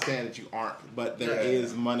 I'm not saying that you aren't, but there Yeah.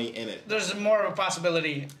 is money in it. There's more of a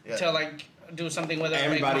possibility Yeah. to like do something with it.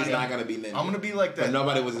 and make Everybody's money. not gonna be ninja. I'm gonna be like But that.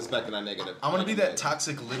 nobody was expecting that negative. I'm gonna be that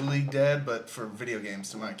toxic little league dad, but for video games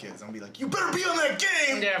to my kids. I'm gonna be like, you better be on that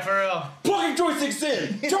game. Yeah, for real. Plugging joysticks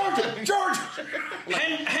in. Charge it. Charge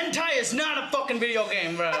it. Hentai is not a fucking video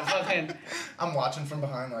game, bro. Fucking. I'm watching from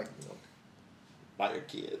behind, like, By your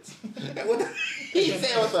kids. What the, he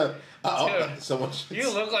said with the. Dude, so much.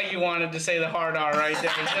 You look like you wanted to say the hard R right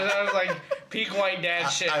there. That was like peak white dad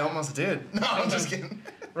shit. I almost did. No, I'm just kidding.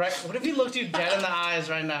 Right? What if he looked you dead in the eyes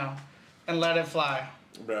right now and let it fly?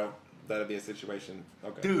 Bro, that'd be a situation.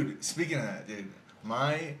 Okay. Dude, speaking of that, dude,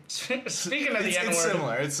 my Speaking of the N it's word.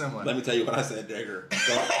 similar. It's similar. Let me tell you what I said, Digger.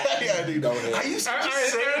 Yeah, dude. Go ahead. I used to All just right,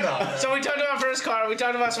 say that. so we talked about first car. We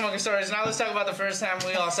talked about smoking stories. Now let's talk about the first time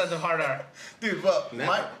we all said the hard R. Dude, well,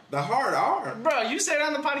 Now, the hard R. Bro, you say it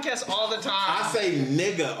on the podcast all the time. I say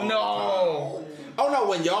nigga. all the No. time. Oh no,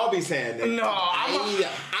 when y'all be saying nigga. No,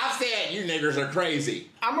 I said you niggers are crazy.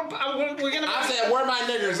 We're gonna. I said where my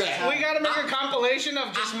niggers at? We gotta make a compilation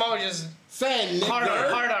of just Mo just saying hard R,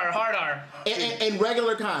 nigger hard R. in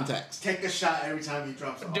regular context. Take a shot every time he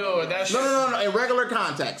drops. Dude, that's No, in regular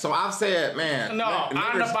context. So I've said, man. No, on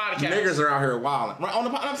the podcast. Niggers are out here wilding. Right, on the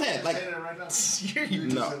podcast, I'm saying, like, Say that right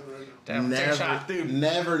now. no. Damn, take a Never, shot.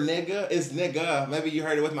 never nigga. It's nigga. Maybe you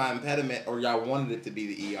heard it with my impediment, or y'all wanted it to be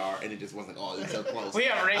the ER, and it just wasn't. Oh, it's so close. We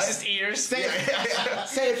have racist ears. Say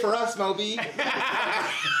it for us, Moby.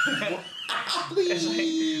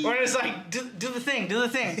 Please. Where it's like, do the thing, do the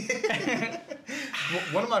thing.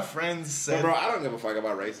 one of my friends But said. bro, I don't give a fuck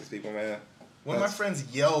about racist people, man. One of my friends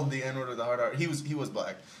yelled the N-word with the hard R. He was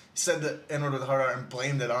black. He said the N-word with the hard R and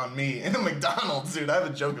blamed it on me in a McDonald's, dude. I have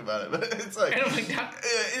a joke about it, but it's like, In a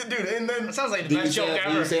McDonald's? dude. And then That sounds like the Do you, best joke say it, do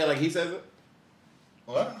ever. you say it like he says it?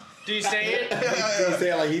 what? Do you say it? Do you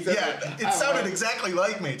say it like he says Yeah, it? it sounded exactly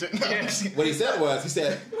like me. Too. No, I'm Yeah. just kidding. What he said was, he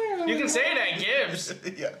said, You can say it at Gibbs.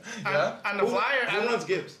 yeah. On the flyer. Who runs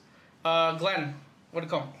Gibbs? Glenn, what'd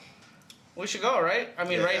it call? We should go, right? I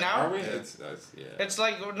mean, right now? Are we? Yeah. Yeah. It's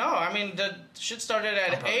like, no, I mean, the shit started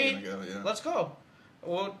I'm at probably 8. gonna go, yeah. Let's go.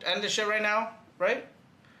 We'll end the shit right now, right?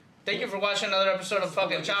 Thank you for watching another episode of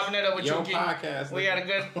fucking Chopping It Up with Your Chuki. podcast. We had a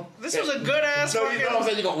good. This was a good ass. So fucking, you know what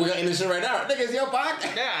I'm saying? We're gonna end this shit right now. Nigga, it's your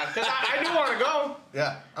podcast. Yeah, because I do want to go.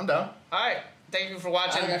 Yeah, I'm down. All right. Thank you for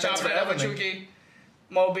watching All right, thanks Chopping for It Up with having Chuki.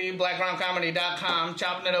 Moby, BlackRoundComedy.com,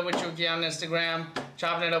 Chopping It Up with Chuki on Instagram,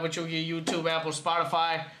 Chopping It Up with Chuki, YouTube, Apple,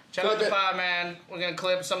 Spotify. Check out the pod, man. We're going to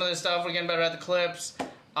clip some of this stuff. We're getting better at the clips.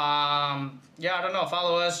 Yeah, I don't know.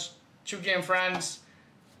 Follow us, Chuki and Friends.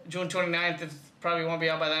 June 29th. It probably won't be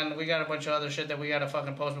out by then. We got a bunch of other shit that we got to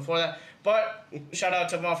fucking post before that. But shout out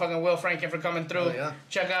to motherfucking Will Franken for coming through. Oh, yeah.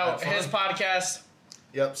 Check out Have his fun. podcast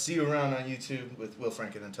Yep, see you around on YouTube with Will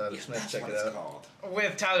Franken and Tyler Smith. That's Check what it it's out. called.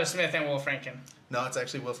 with Tyler Smith and Will Franken. No, it's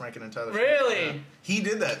actually Will Franken and Tyler Really? Smith. Yeah. He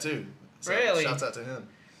did that too. So Really? Shouts out to him.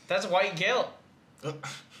 That's white guilt.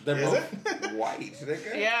 They're Is both white.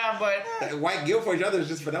 Nigga. Yeah, but White guilt for each other is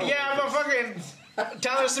just phenomenal. yeah, but fucking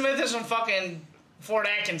Tyler Smith is from fucking Fort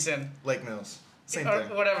Atkinson Lake Mills. Same or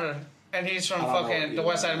thing. whatever, and he's from I don't know fucking what the you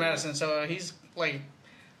west side of mean. Madison, so he's like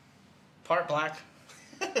part black.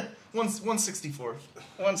 164th.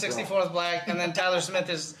 164th black, and then Tyler Smith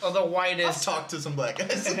is the I've whitest. talked to some black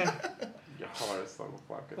guys. Your Horse,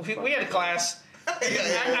 fucking. We had a class. We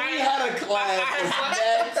had a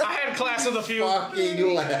class. I had class with a few.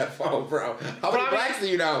 Fucking laugh, oh, bro. How many blacks do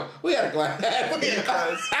you know? We had a class.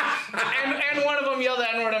 and one of them yelled the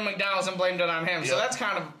N-word at McDonald's and blamed it on him. So that's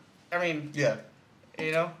kind of, I mean, Yeah.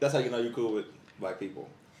 you know. That's how you know you're cool with black people.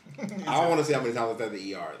 I don't want to see how many times I said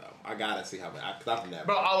the ER though. I gotta see how many. I've never.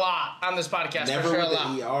 Bro, a lot on this podcast. Never for sure, with a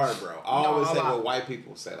lot. the ER, bro. I always say lot. what white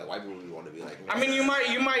people say. Like white people want to be like. I mean, you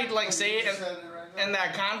might like say it in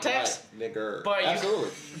that context, right, nigger. but absolutely.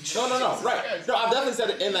 No, right. No, I've definitely said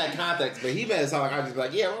it in that context, but he made it sound like I was just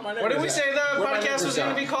like, yeah, where my niggers? What did we at? say the Where my podcast niggers was going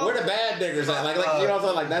to be called? Where the bad niggers at? Like you know what I'm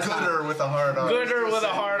saying? Like that's Gooder with a hard R. Gooder with a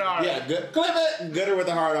hard R. Yeah, good. Clip it. Gooder with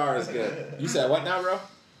a hard R is good. You said what now, bro?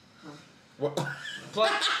 What?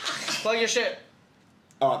 Plug your shit.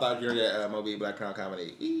 Oh, I thought you were at Moby Black Crown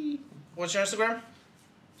Comedy. What's your Instagram?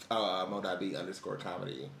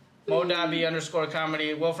 Mo.B_comedy.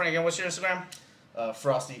 Mo.B_comedy. Will Franken, what's your Instagram?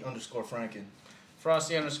 Frosty_Franken.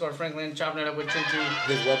 Frosty_Franklin, chopping it up with Chinky.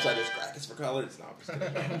 His website is Crackers for Colors. No, I'm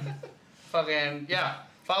just kidding. Fucking, yeah.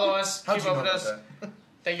 Follow us. How'd Keep you up know with about us. that?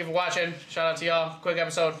 Thank you for watching. Shout out to y'all. Quick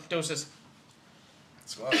episode. Deuces.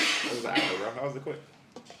 Squad. What was the hour, bro? How was it quick?